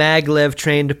 the maglev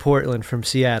train to Portland from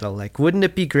Seattle. Like, wouldn't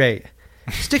it be great?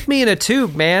 Stick me in a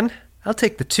tube, man. I'll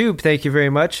take the tube, thank you very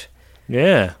much.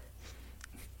 Yeah.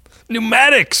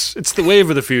 Pneumatics! It's the wave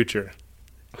of the future.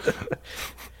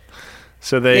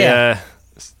 So they're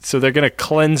going to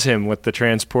cleanse him with the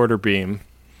transporter beam.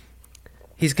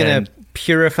 He's going to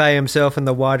purify himself in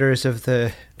the waters of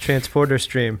the transporter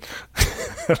stream.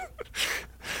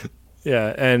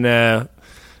 Yeah,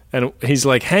 and he's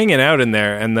like hanging out in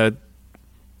there, and the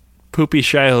poopy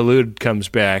Shia Halud comes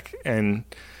back, and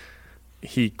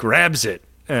he grabs it,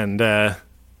 and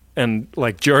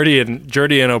like Geordie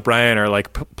and O'Brien are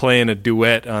like playing a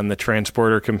duet on the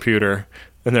transporter computer,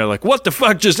 and they're like, "What the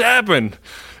fuck just happened?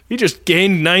 He just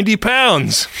gained 90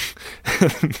 pounds."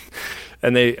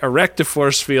 And they erect a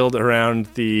force field around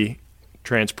the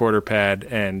transporter pad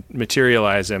and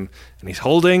materialize him, and he's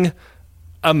holding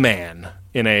a man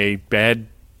in a bad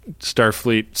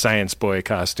Starfleet science boy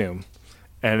costume.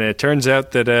 And it turns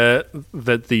out that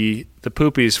that the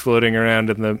poopies floating around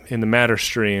in the matter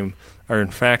stream are in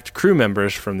fact crew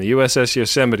members from the USS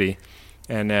Yosemite,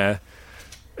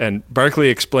 and Barclay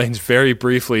explains very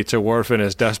briefly to Worf and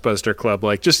his Dustbuster Club,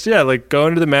 like, go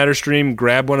into the matter stream,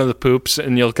 grab one of the poops,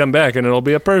 and you'll come back, and it'll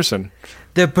be a person.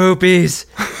 The poopies,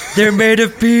 they're made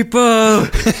of people.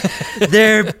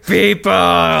 They're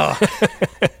people.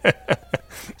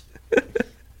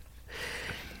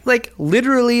 Like,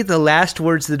 literally the last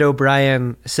words that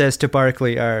O'Brien says to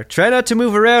Barclay are, "Try not to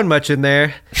move around much in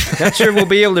there. Not sure we'll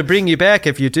be able to bring you back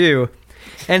if you do."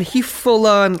 And he full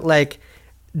on, like,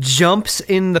 jumps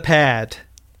in the pad,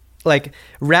 like,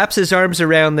 wraps his arms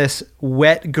around this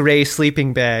wet gray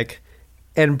sleeping bag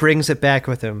and brings it back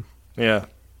with him. Yeah.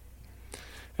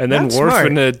 And then That's Worf smart.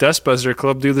 and the Dustbuster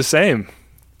Club do the same.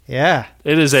 Yeah.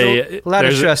 It is a lot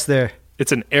of trust there.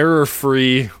 It's an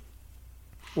error-free,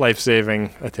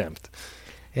 life-saving attempt.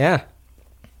 Yeah.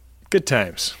 Good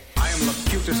times. I am the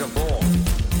cutest of all.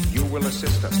 You will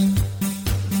assist us.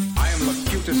 I am the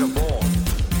cutest of all.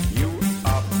 You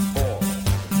of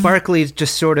all. Barclay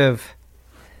just sort of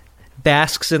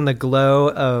basks in the glow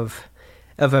of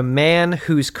a man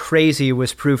whose crazy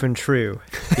was proven true,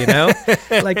 you know?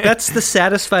 Like, that's the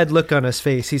satisfied look on his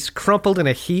face. He's crumpled in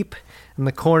a heap in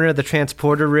the corner of the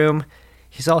transporter room.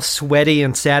 He's all sweaty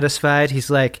and satisfied.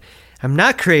 He's like, "I'm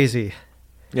not crazy."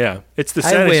 Yeah. It's the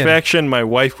I win. satisfaction my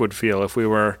wife would feel if we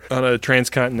were on a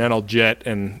transcontinental jet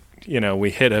and,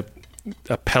 we hit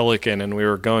a pelican and we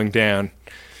were going down.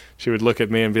 She would look at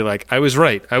me and be like, I was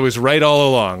right all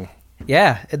along.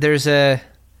 Yeah, there's a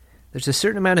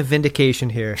certain amount of vindication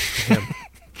here for him.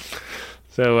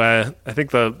 So I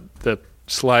think the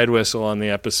slide whistle on the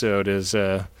episode is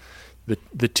the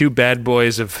two bad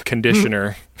boys of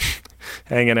conditioner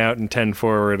hanging out in 10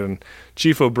 forward, and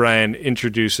Chief O'Brien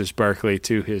introduces Barclay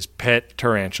to his pet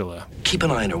tarantula. Keep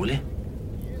an eye on her, will you?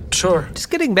 Sure. Just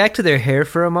getting back to their hair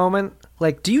for a moment,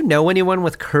 like, do you know anyone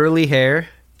with curly hair?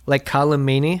 Like Colin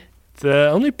Meaney? The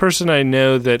only person I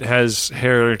know that has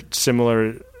hair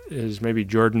similar is maybe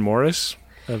Jordan Morris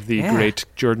of the great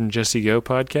Jordan Jesse Go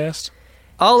podcast.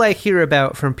 All I hear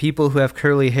about from people who have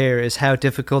curly hair is how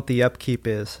difficult the upkeep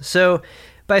is. So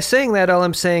by saying that, all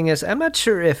I'm saying is I'm not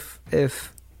sure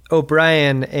if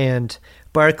O'Brien and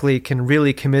Barclay can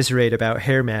really commiserate about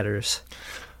hair matters.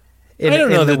 I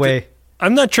don't know in the way.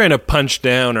 I'm not trying to punch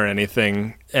down or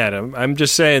anything at them. I'm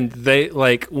just saying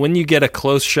when you get a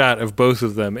close shot of both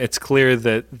of them, it's clear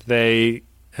that they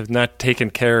have not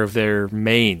taken care of their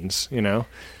manes,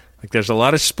 Like, there's a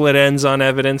lot of split ends on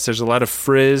evidence. There's a lot of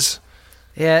frizz.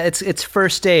 Yeah, it's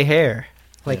first day hair.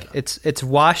 Like, it's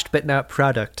washed but not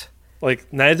product.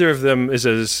 Like, neither of them is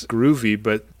as groovy,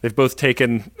 but they've both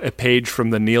taken a page from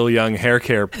the Neil Young hair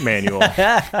care manual.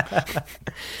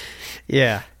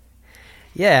 Yeah.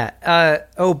 Yeah.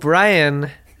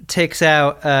 O'Brien takes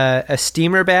out a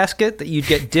steamer basket that you'd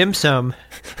get dim sum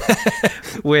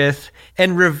with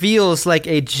and reveals, like,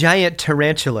 a giant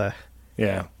tarantula.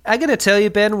 Yeah. I gotta tell you,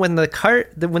 Ben, when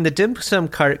the dim sum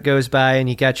cart goes by and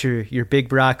you got your big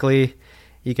broccoli,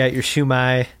 You got your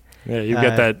shumai. Yeah, you've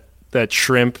got that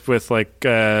shrimp with like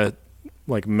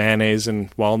mayonnaise and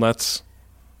walnuts.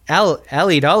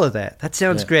 I'll eat all of that. That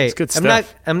sounds great. It's good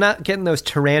stuff. I'm not getting those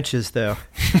tarantulas though.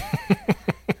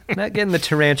 I'm not getting the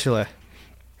tarantula.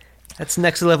 That's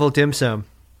next level dim sum.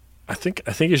 I think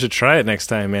you should try it next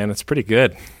time, man. It's pretty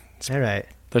good. All right.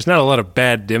 There's not a lot of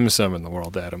bad dim sum in the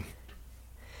world, Adam.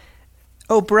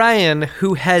 O'Brien,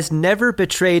 who has never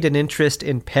betrayed an interest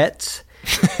in pets,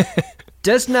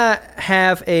 does not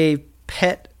have a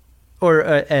pet or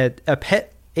a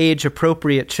pet age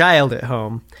appropriate child at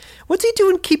home. What's he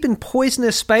doing keeping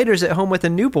poisonous spiders at home with a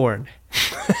newborn?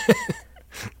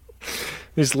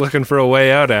 He's looking for a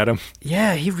way out, Adam.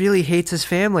 Yeah, he really hates his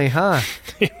family, huh?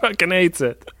 He fucking hates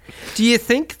it. Do you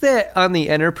think that on the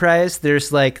Enterprise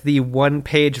there's like the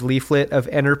one-page leaflet of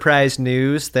Enterprise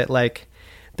news that like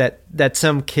that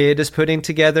some kid is putting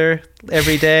together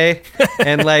every day,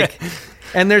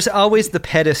 and there's always the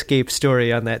pet escape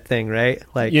story on that thing, right?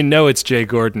 Like, it's Jay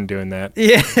Gordon doing that.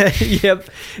 Yeah, yep.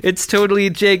 It's totally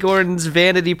Jay Gordon's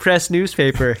Vanity Press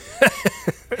newspaper.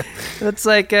 It's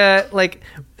like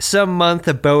some month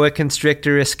a boa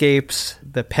constrictor escapes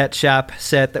the pet shop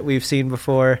set that we've seen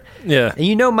before. Yeah.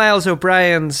 And Miles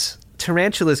O'Brien's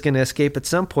tarantula is going to escape at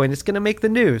some point. It's going to make the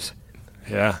news.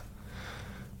 Yeah.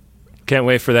 Can't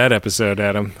wait for that episode,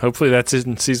 Adam. Hopefully that's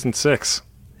in season 6.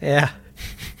 Yeah.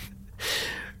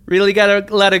 Really got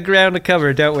a lot of ground to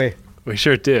cover, don't we? We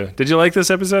sure do. Did you like this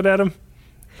episode, Adam?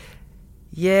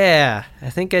 Yeah, I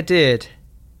think I did.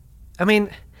 I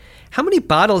mean, how many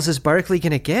bottles is Barclay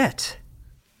going to get?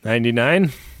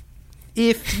 99?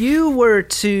 If you were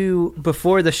to,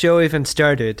 before the show even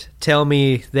started, tell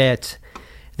me that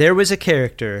there was a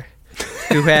character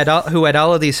who had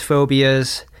all of these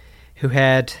phobias, who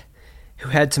had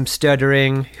some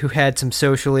stuttering, who had some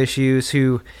social issues,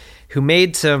 who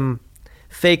made some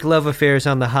fake love affairs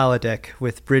on the holodeck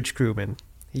with bridge crewmen.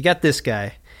 You got this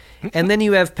guy. And then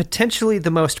you have potentially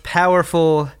the most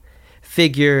powerful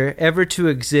figure ever to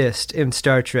exist in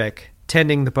Star Trek,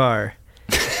 tending the bar.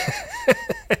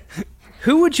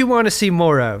 Who would you want to see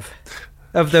more of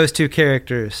those two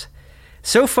characters?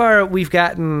 So far, we've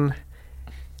gotten...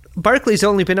 Barclay's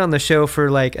only been on the show for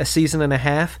like a season and a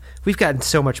half. We've gotten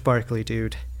so much Barclay,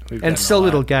 dude. And so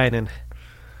little Guinan.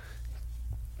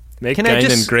 Make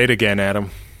Guinan great again, Adam.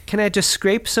 Can I just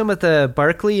scrape some of the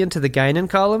Barclay into the Guinan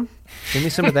column? Give me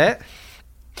some of that.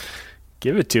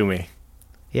 Give it to me.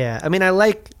 Yeah, I mean, I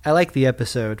like the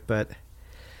episode, but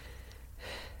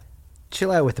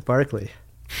chill out with the Barclay.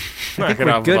 Knock it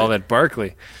off with all that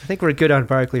Barclay. I think we're good on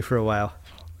Barclay for a while.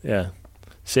 Yeah.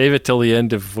 Save it till the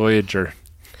end of Voyager.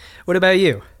 What about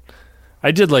you?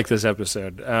 I did like this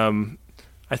episode.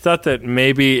 I thought that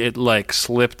maybe it like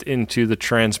slipped into the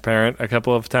transparent a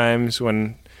couple of times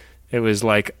when it was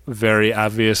like very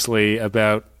obviously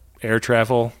about air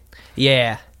travel.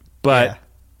 Yeah. But,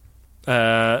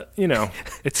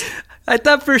 it's... I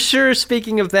thought for sure,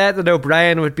 speaking of that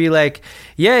O'Brien would be like,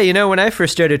 yeah, when I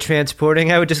first started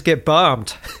transporting, I would just get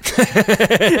bombed.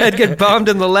 I'd get bombed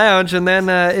in the lounge, and then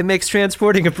it makes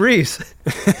transporting a breeze.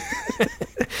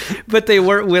 But they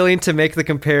weren't willing to make the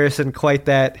comparison quite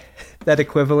that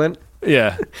equivalent.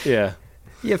 Yeah, yeah.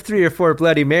 You have 3 or 4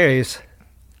 Bloody Marys.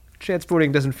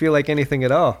 Transporting doesn't feel like anything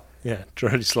at all. Yeah,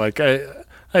 George's like,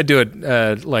 I do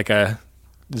it like a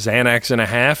Xanax and a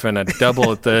half and a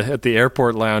double at the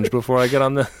airport lounge before I get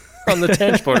on the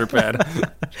transporter pad.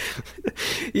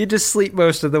 You just sleep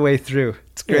most of the way through.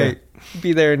 It's great. Yeah.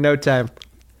 Be there in no time.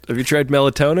 Have you tried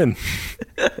melatonin?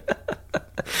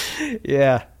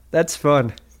 Yeah, that's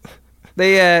fun.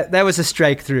 That was a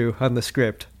strike through on the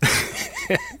script.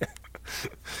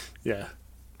 Yeah.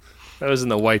 That was in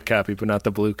the white copy, but not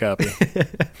the blue copy.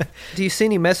 Do you see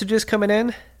any messages coming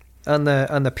in on the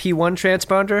P1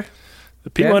 transponder? The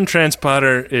P1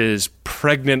 transponder is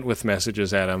pregnant with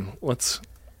messages, Adam. Let's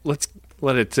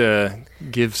let it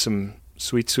give some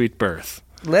sweet birth.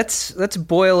 Let's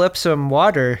boil up some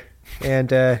water and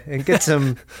get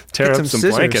some tear get up some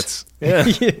scissors. blankets. Yeah.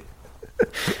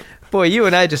 Boy, you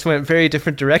and I just went very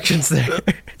different directions there.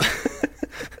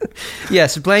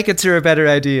 Yes, blankets are a better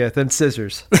idea than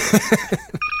scissors.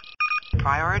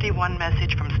 Priority 1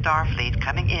 message from Starfleet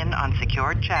coming in on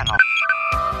secured channel.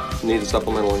 Need a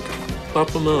supplemental income.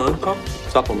 Supplemental income?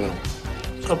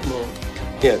 Supplemental.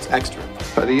 Yeah, it's extra.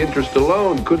 The interest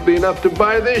alone could be enough to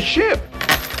buy this ship.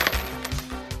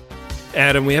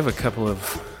 Adam, we have a couple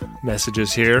of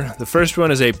messages here. The first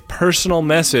one is a personal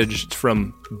message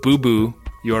from Boo Boo,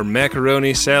 your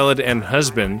macaroni salad and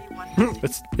husband.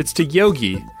 It's to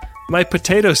Yogi, my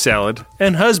potato salad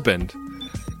and husband.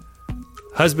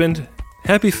 Husband,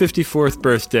 happy 54th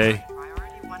birthday.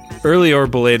 early or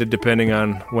belated, depending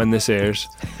on when this airs.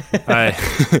 I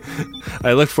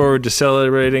look forward to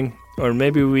celebrating, or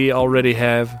maybe we already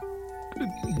have,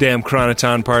 damn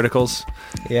chronoton particles.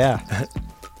 Yeah.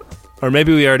 Or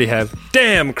maybe we already have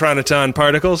damn chronoton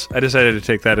particles. I decided to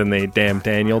take that in the damn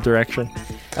Daniel direction.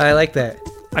 I like that.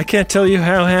 I can't tell you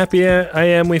how happy I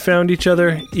am we found each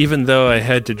other, even though I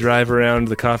had to drive around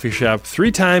the coffee shop 3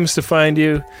 times to find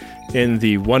you in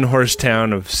the one-horse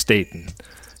town of Staten.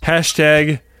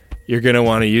 Hashtag, you're going to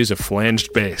want to use a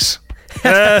flanged base.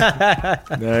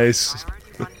 Nice.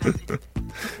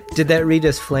 Did that read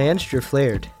as flanged or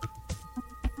flared?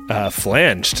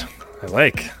 Flanged. I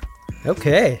like.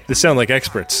 Okay. They sound like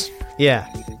experts.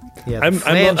 Yeah. Yeah,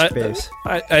 flanged base.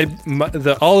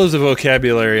 All of the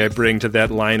vocabulary I bring to that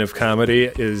line of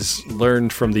comedy is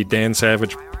learned from the Dan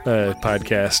Savage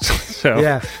podcast. So.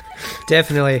 Yeah,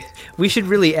 definitely. We should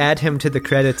really add him to the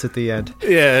credits at the end.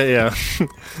 Yeah.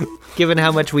 Given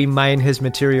how much we mine his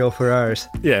material for ours.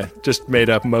 Yeah, just made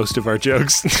up most of our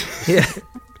jokes. Yeah.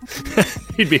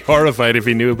 He'd be horrified if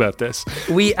he knew about this.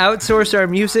 We outsource our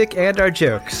music and our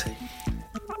jokes.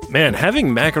 Man,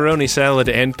 having macaroni salad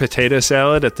and potato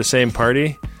salad at the same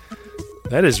party,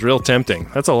 that is real tempting.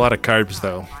 That's a lot of carbs,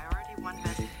 though.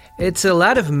 It's a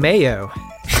lot of mayo,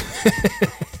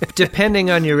 depending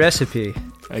on your recipe.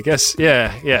 I guess,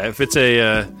 yeah. If it's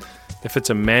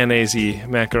a mayonnaise-y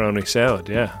macaroni salad,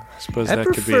 yeah. I suppose that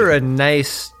could be. I prefer a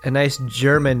nice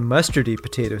German mustardy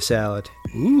potato salad.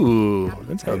 Ooh,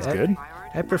 that sounds good.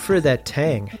 I prefer that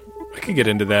tang. I could get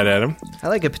into that, Adam. I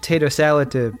like a potato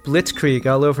salad to blitzkrieg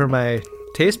all over my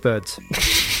taste buds.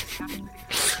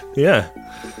 Yeah.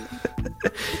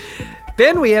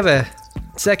 Ben, we have a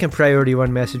second priority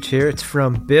one message here. It's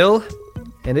from Bill,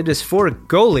 and it is for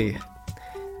Goalie.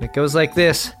 And it goes like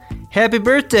this. Happy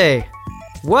birthday!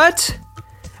 What?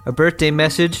 A birthday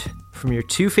message from your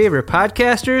 2 favorite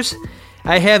podcasters?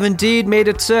 I have indeed made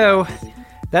it so.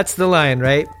 That's the line,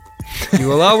 right? You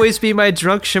will always be my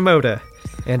drunk Shimoda.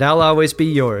 And I'll always be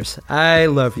yours. I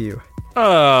love you.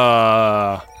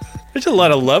 There's a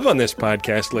lot of love on this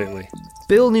podcast lately.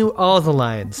 Bill knew all the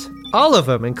lines. All of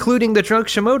them, including the drunk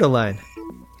Shimoda line.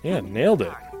 Yeah, nailed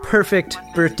it. Perfect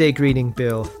birthday greeting,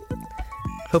 Bill.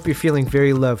 Hope you're feeling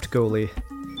very loved, Goalie.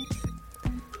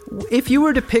 If you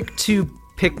were to pick 2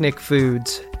 picnic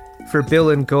foods for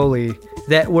Bill and Goalie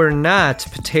that were not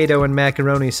potato and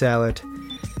macaroni salad,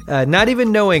 not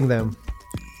even knowing them,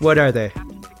 what are they?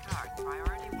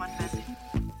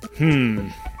 I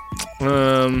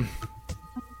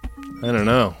don't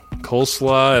know.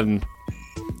 Coleslaw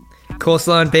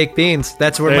and baked beans.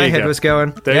 That's where my head was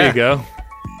going. There you go.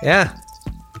 Yeah.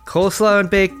 Coleslaw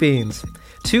and baked beans.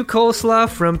 2 coleslaw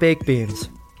from baked beans.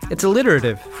 It's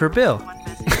alliterative for Bill.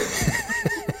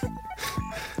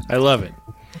 I love it.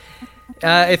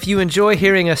 If you enjoy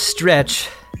hearing us stretch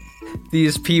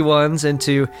these P1s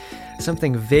into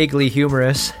something vaguely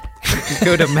humorous,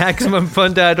 go to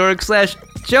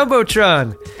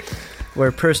MaximumFun.org/Jumbotron,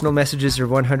 where personal messages are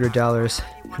 $100,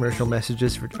 commercial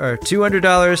messages are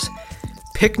 $200,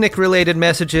 picnic-related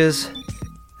messages,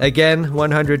 again,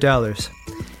 $100.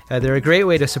 They're a great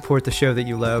way to support the show that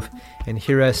you love and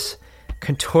hear us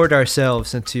contort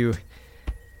ourselves into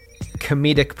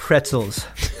comedic pretzels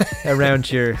around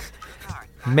your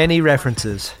many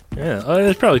references. Yeah,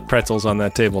 there's probably pretzels on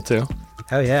that table, too.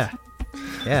 Oh, yeah.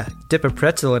 Yeah, dip a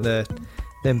pretzel into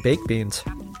them baked beans.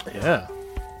 Yeah.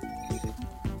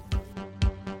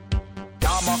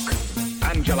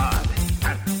 Yarmuk and Jalad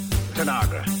at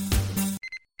Tanagra.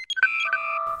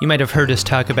 You might have heard us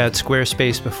talk about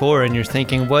Squarespace before, and you're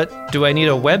thinking, what do I need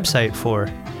a website for?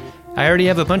 I already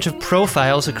have a bunch of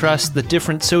profiles across the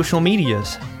different social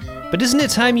medias. But isn't it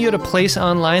time you had a place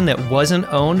online that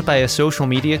wasn't owned by a social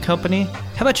media company?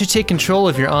 How about you take control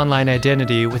of your online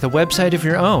identity with a website of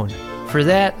your own? For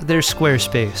that, there's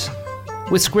Squarespace.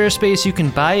 With Squarespace, you can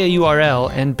buy a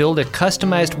URL and build a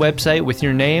customized website with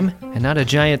your name and not a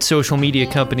giant social media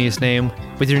company's name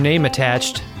with your name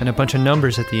attached and a bunch of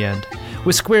numbers at the end.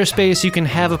 With Squarespace, you can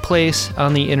have a place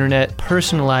on the internet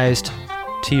personalized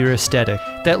to your aesthetic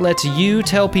that lets you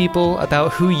tell people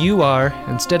about who you are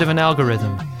instead of an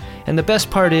algorithm. And the best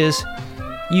part is,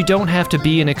 you don't have to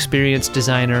be an experienced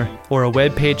designer or a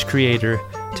web page creator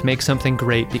to make something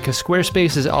great, because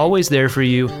Squarespace is always there for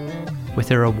you with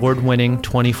their award-winning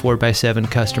 24/7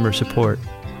 customer support.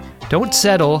 Don't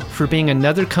settle for being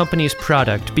another company's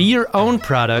product. Be your own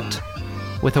product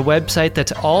with a website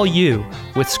that's all you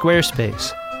with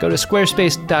Squarespace. Go to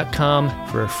squarespace.com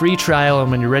for a free trial,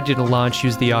 and when you're ready to launch,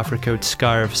 use the offer code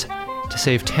SCARVES to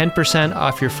save 10%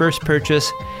 off your first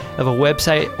purchase of a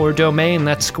website or domain.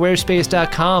 That's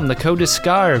squarespace.com. The code is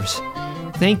SCARVES.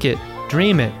 Think it,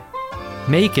 Dream it.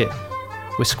 Make it.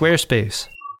 With Squarespace.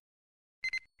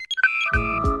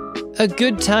 A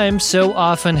good time so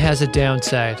often has a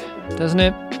downside, doesn't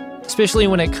it? Especially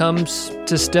when it comes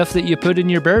to stuff that you put in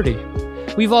your birdie.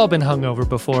 We've all been hungover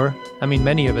before. I mean,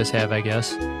 many of us have, I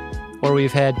guess. Or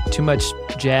we've had too much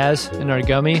jazz in our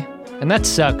gummy. And that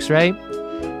sucks, right?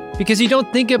 Because you don't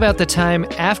think about the time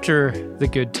after the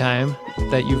good time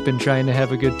that you've been trying to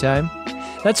have a good time.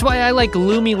 That's why I like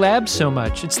Lumi Labs so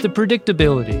much. It's the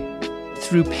predictability.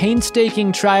 Through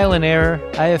painstaking trial and error,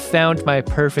 I have found my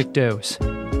perfect dose.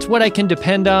 It's what I can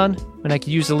depend on when I could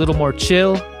use a little more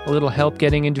chill, a little help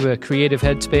getting into a creative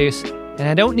headspace, and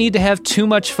I don't need to have too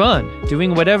much fun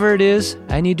doing whatever it is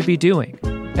I need to be doing.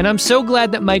 And I'm so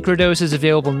glad that Microdose is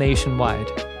available nationwide.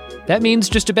 That means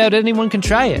just about anyone can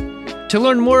try it. To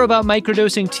learn more about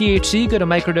microdosing THC, go to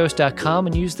microdose.com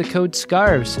and use the code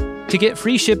SCARVES to get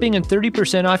free shipping and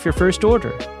 30% off your first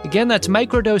order. Again, that's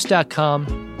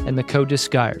microdose.com and the code is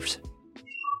SCARVES.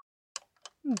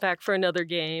 Back for another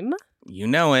game. You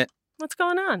know it. What's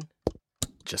going on?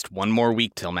 Just one more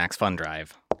week till Max Fun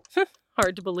Drive.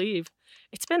 Hard to believe.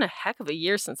 It's been a heck of a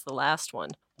year since the last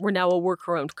one. We're now a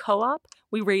worker-owned co-op.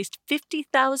 We raised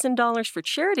 $50,000 for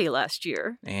charity last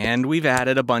year. And we've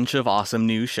added a bunch of awesome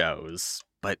new shows.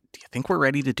 But do you think we're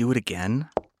ready to do it again?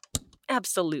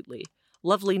 Absolutely.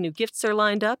 Lovely new gifts are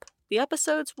lined up. The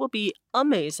episodes will be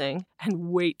amazing. And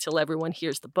wait till everyone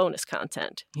hears the bonus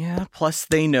content. Yeah, plus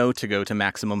they know to go to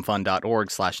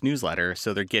MaximumFun.org/newsletter,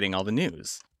 so they're getting all the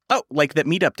news. Oh, like that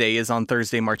Meetup Day is on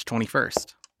Thursday, March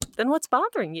 21st. Then what's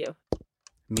bothering you?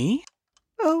 Me?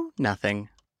 Oh, nothing.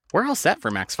 We're all set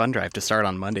for Max Fun Drive to start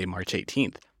on Monday, March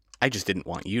 18th. I just didn't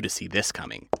want you to see this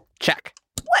coming. Check.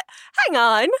 What? Hang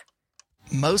on.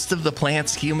 Most of the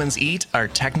plants humans eat are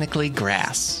technically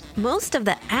grass. Most of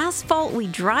the asphalt we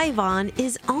drive on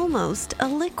is almost a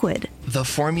liquid. The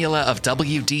formula of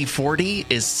WD-40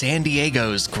 is San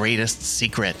Diego's greatest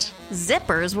secret.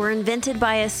 Zippers were invented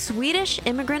by a Swedish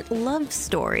immigrant love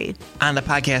story. On the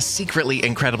podcast Secretly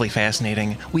Incredibly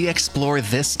Fascinating, we explore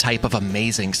this type of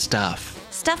amazing stuff.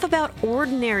 Stuff about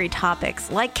ordinary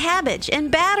topics like cabbage and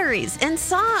batteries and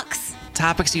socks.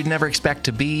 Topics you'd never expect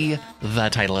to be the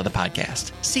title of the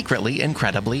podcast. Secretly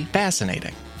Incredibly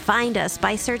Fascinating. Find us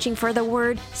by searching for the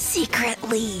word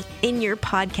secretly in your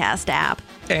podcast app.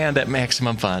 And at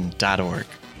MaximumFun.org.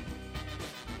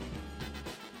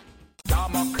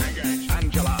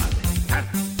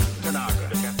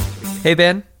 Hey,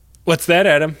 Ben. What's that,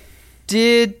 Adam?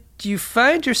 Did you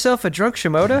find yourself a drunk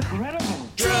Shimoda?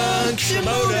 Drunk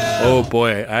Shimoda! Oh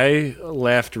boy, I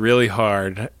laughed really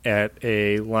hard at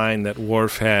a line that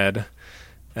Worf had.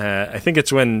 I think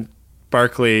it's when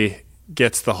Barclay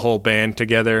gets the whole band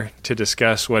together to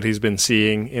discuss what he's been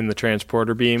seeing in the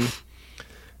transporter beam.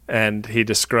 And he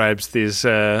describes these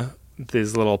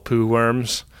little poo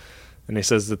worms. And he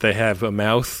says that they have a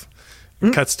mouth.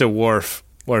 It cuts to Worf.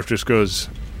 Worf just goes,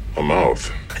 "A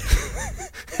mouth."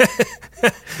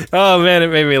 Oh man, it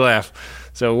made me laugh.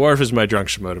 So Worf is my drunk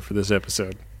Shimoda for this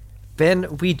episode.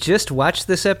 Ben, we just watched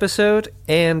this episode,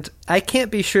 and I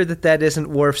can't be sure that that isn't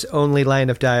Worf's only line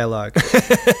of dialogue.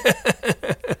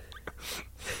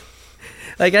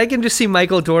 Like, I can just see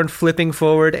Michael Dorn flipping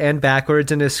forward and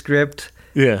backwards in his script.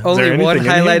 Yeah. Only one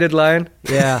highlighted line.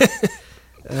 Yeah.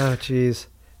 Oh, jeez.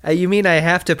 You mean I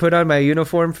have to put on my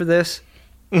uniform for this?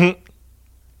 Mm-hmm.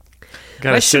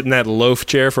 Gotta sit in that loaf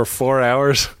chair for 4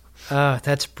 hours. Oh,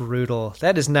 that's brutal.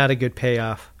 That is not a good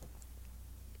payoff.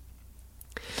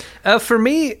 For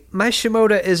me, my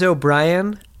Shimoda is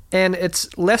O'Brien, and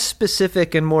it's less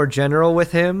specific and more general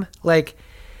with him. Like,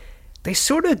 they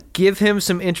sort of give him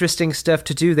some interesting stuff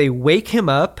to do. They wake him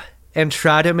up and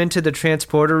trot him into the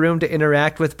transporter room to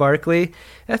interact with Barclay.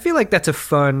 I feel like that's a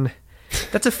fun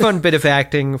bit of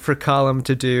acting for Colum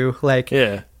to do. Like,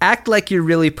 act like you're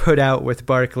really put out with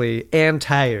Barclay and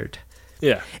tired.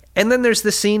 Yeah. And then there's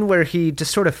the scene where he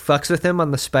just sort of fucks with him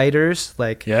on the spiders,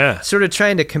 like sort of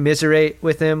trying to commiserate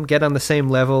with him, get on the same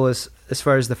level as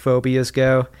far as the phobias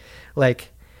go, like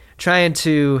trying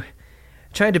to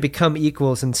become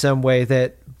equals in some way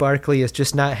that Barclay is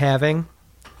just not having.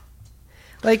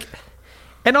 Like,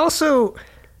 and also,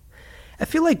 I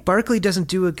feel like Barclay doesn't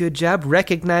do a good job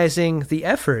recognizing the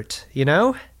effort, you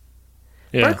know?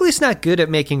 Yeah. Barclay's not good at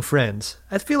making friends.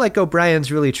 I feel like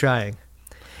O'Brien's really trying.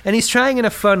 And he's trying in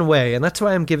a fun way, and that's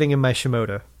why I'm giving him my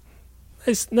Shimoda.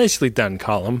 Nicely done,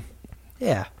 Colum.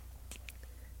 Yeah.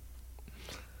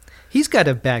 He's got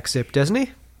a back zip, doesn't he?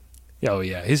 Oh,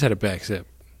 yeah, he's had a back zip.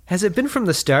 Has it been from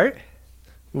the start?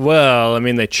 Well, I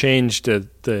mean, they changed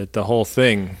the whole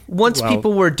thing. Once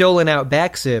people were doling out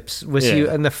back zips, was he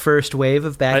in the first wave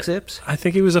of back zips? I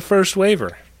think he was a first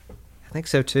waver. I think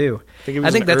so too.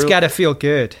 I think that's got to feel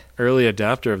good. Early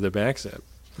adopter of the back zip.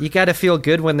 You got to feel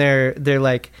good when they're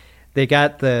like they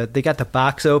got the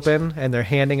box open and they're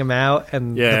handing them out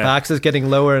and the box is getting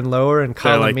lower and lower and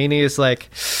Colin Meaney is like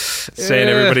saying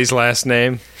everybody's last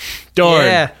name.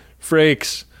 Dorn,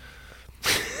 Frakes.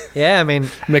 Yeah, I mean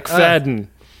McFadden.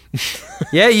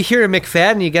 Yeah, you hear a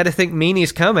McFadden, you got to think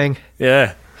Meaney's coming.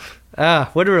 Yeah.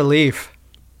 What a relief.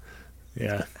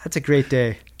 Yeah. That's a great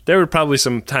day. There were probably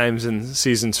some times in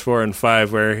seasons 4 and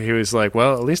 5 where he was like,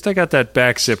 well, at least I got that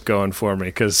back zip going for me,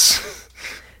 because...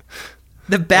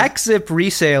 The back zip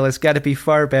resale has got to be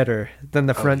far better than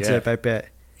the front zip, I bet.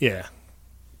 Yeah.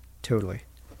 Totally.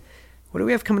 What do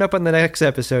we have coming up on the next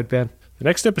episode, Ben? The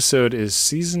next episode is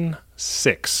Season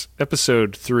 6,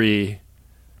 Episode 3,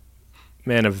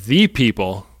 Man of the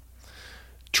People.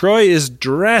 Troy is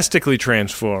drastically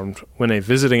transformed when a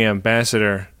visiting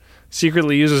ambassador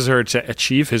secretly uses her to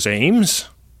achieve his aims.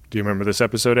 Do you remember this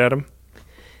episode, Adam?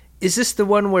 Is this the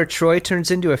one where Troy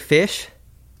turns into a fish?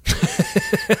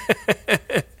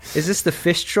 Is this the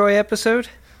Fish Troy episode?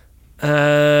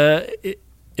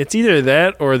 It's either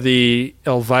that or the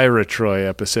Elvira Troy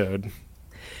episode.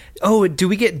 Oh, do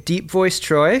we get Deep Voice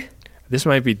Troy? This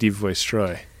might be Deep Voice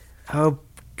Troy. Oh,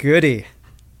 goody.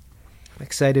 I'm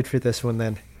excited for this one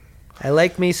then. I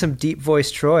like me some Deep Voice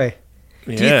Troy.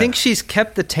 Yeah. Do you think she's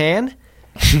kept the tan?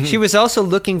 She was also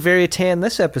looking very tan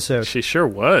this episode. She sure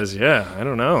was, yeah. I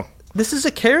don't know. This is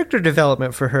a character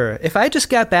development for her. If I just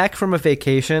got back from a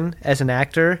vacation as an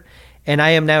actor and I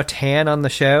am now tan on the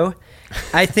show,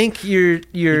 I think you're...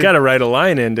 You got to write a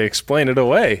line in to explain it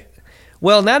away.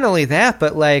 Well, not only that,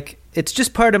 but like it's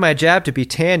just part of my job to be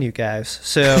tan, you guys.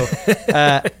 So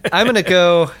I'm gonna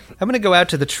go out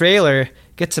to the trailer,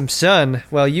 get some sun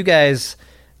while you guys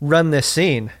run this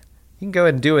scene. You can go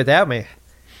ahead and do it without me.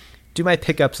 Do my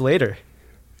pickups later.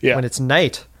 Yeah. When it's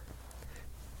night.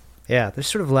 Yeah, there's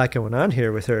sort of a lot going on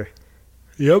here with her.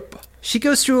 Yep. She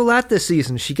goes through a lot this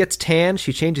season. She gets tan.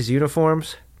 She changes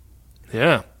uniforms.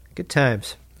 Yeah. Good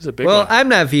times. This is a big one. I'm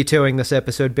not vetoing this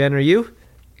episode, Ben. Are you?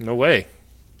 No way.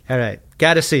 All right.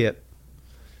 Got to see it.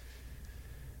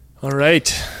 All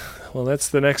right. Well, that's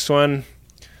the next one.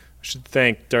 We should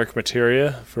thank Dark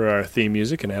Materia for our theme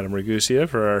music and Adam Ragusia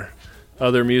for our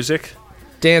other music.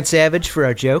 Dan Savage for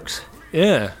our jokes.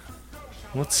 Yeah.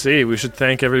 Let's see. We should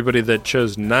thank everybody that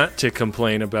chose not to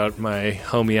complain about my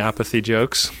homeopathy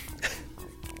jokes.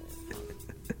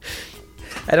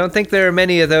 I don't think there are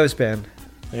many of those, Ben.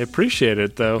 I appreciate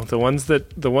it, though. The ones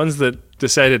that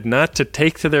decided not to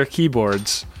take to their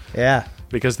keyboards. Yeah.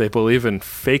 Because they believe in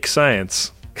fake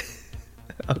science.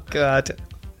 Oh, God.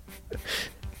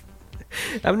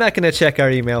 I'm not going to check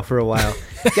our email for a while.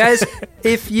 Guys,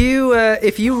 if you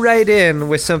write in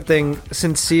with something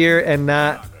sincere and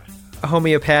not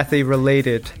homeopathy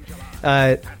related,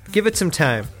 give it some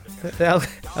time.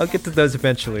 I'll get to those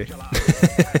eventually.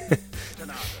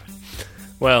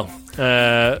 Well,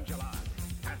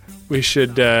 you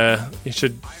should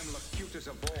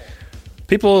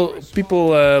people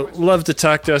love to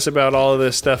talk to us about all of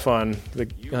this stuff on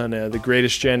the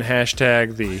Greatest Gen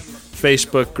hashtag, the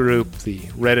Facebook group, the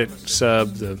Reddit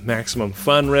sub, the Maximum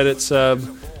Fun Reddit sub,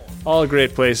 all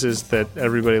great places that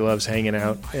everybody loves hanging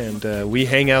out, and we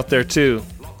hang out there too.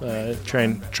 Try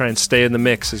and stay in the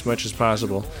mix as much as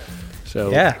possible.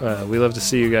 So yeah. We love to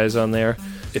see you guys on there.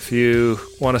 If you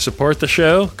want to support the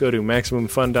show, go to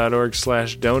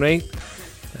MaximumFun.org/donate.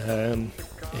 And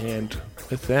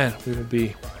with that, we will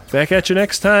be back at you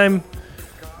next time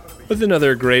with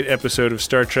another great episode of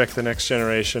Star Trek The Next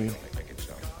Generation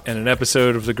and an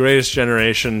episode of The Greatest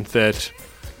Generation that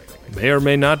may or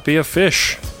may not be a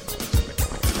fish.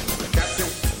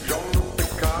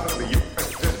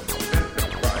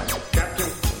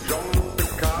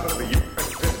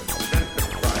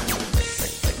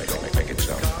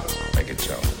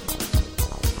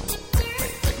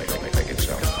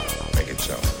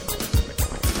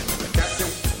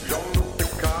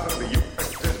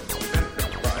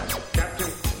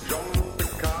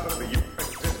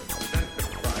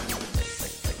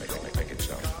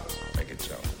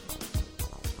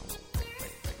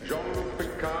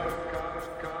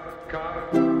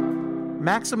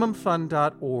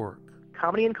 MaximumFun.org.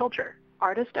 Comedy and culture.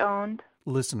 Artist owned.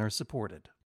 Listener supported.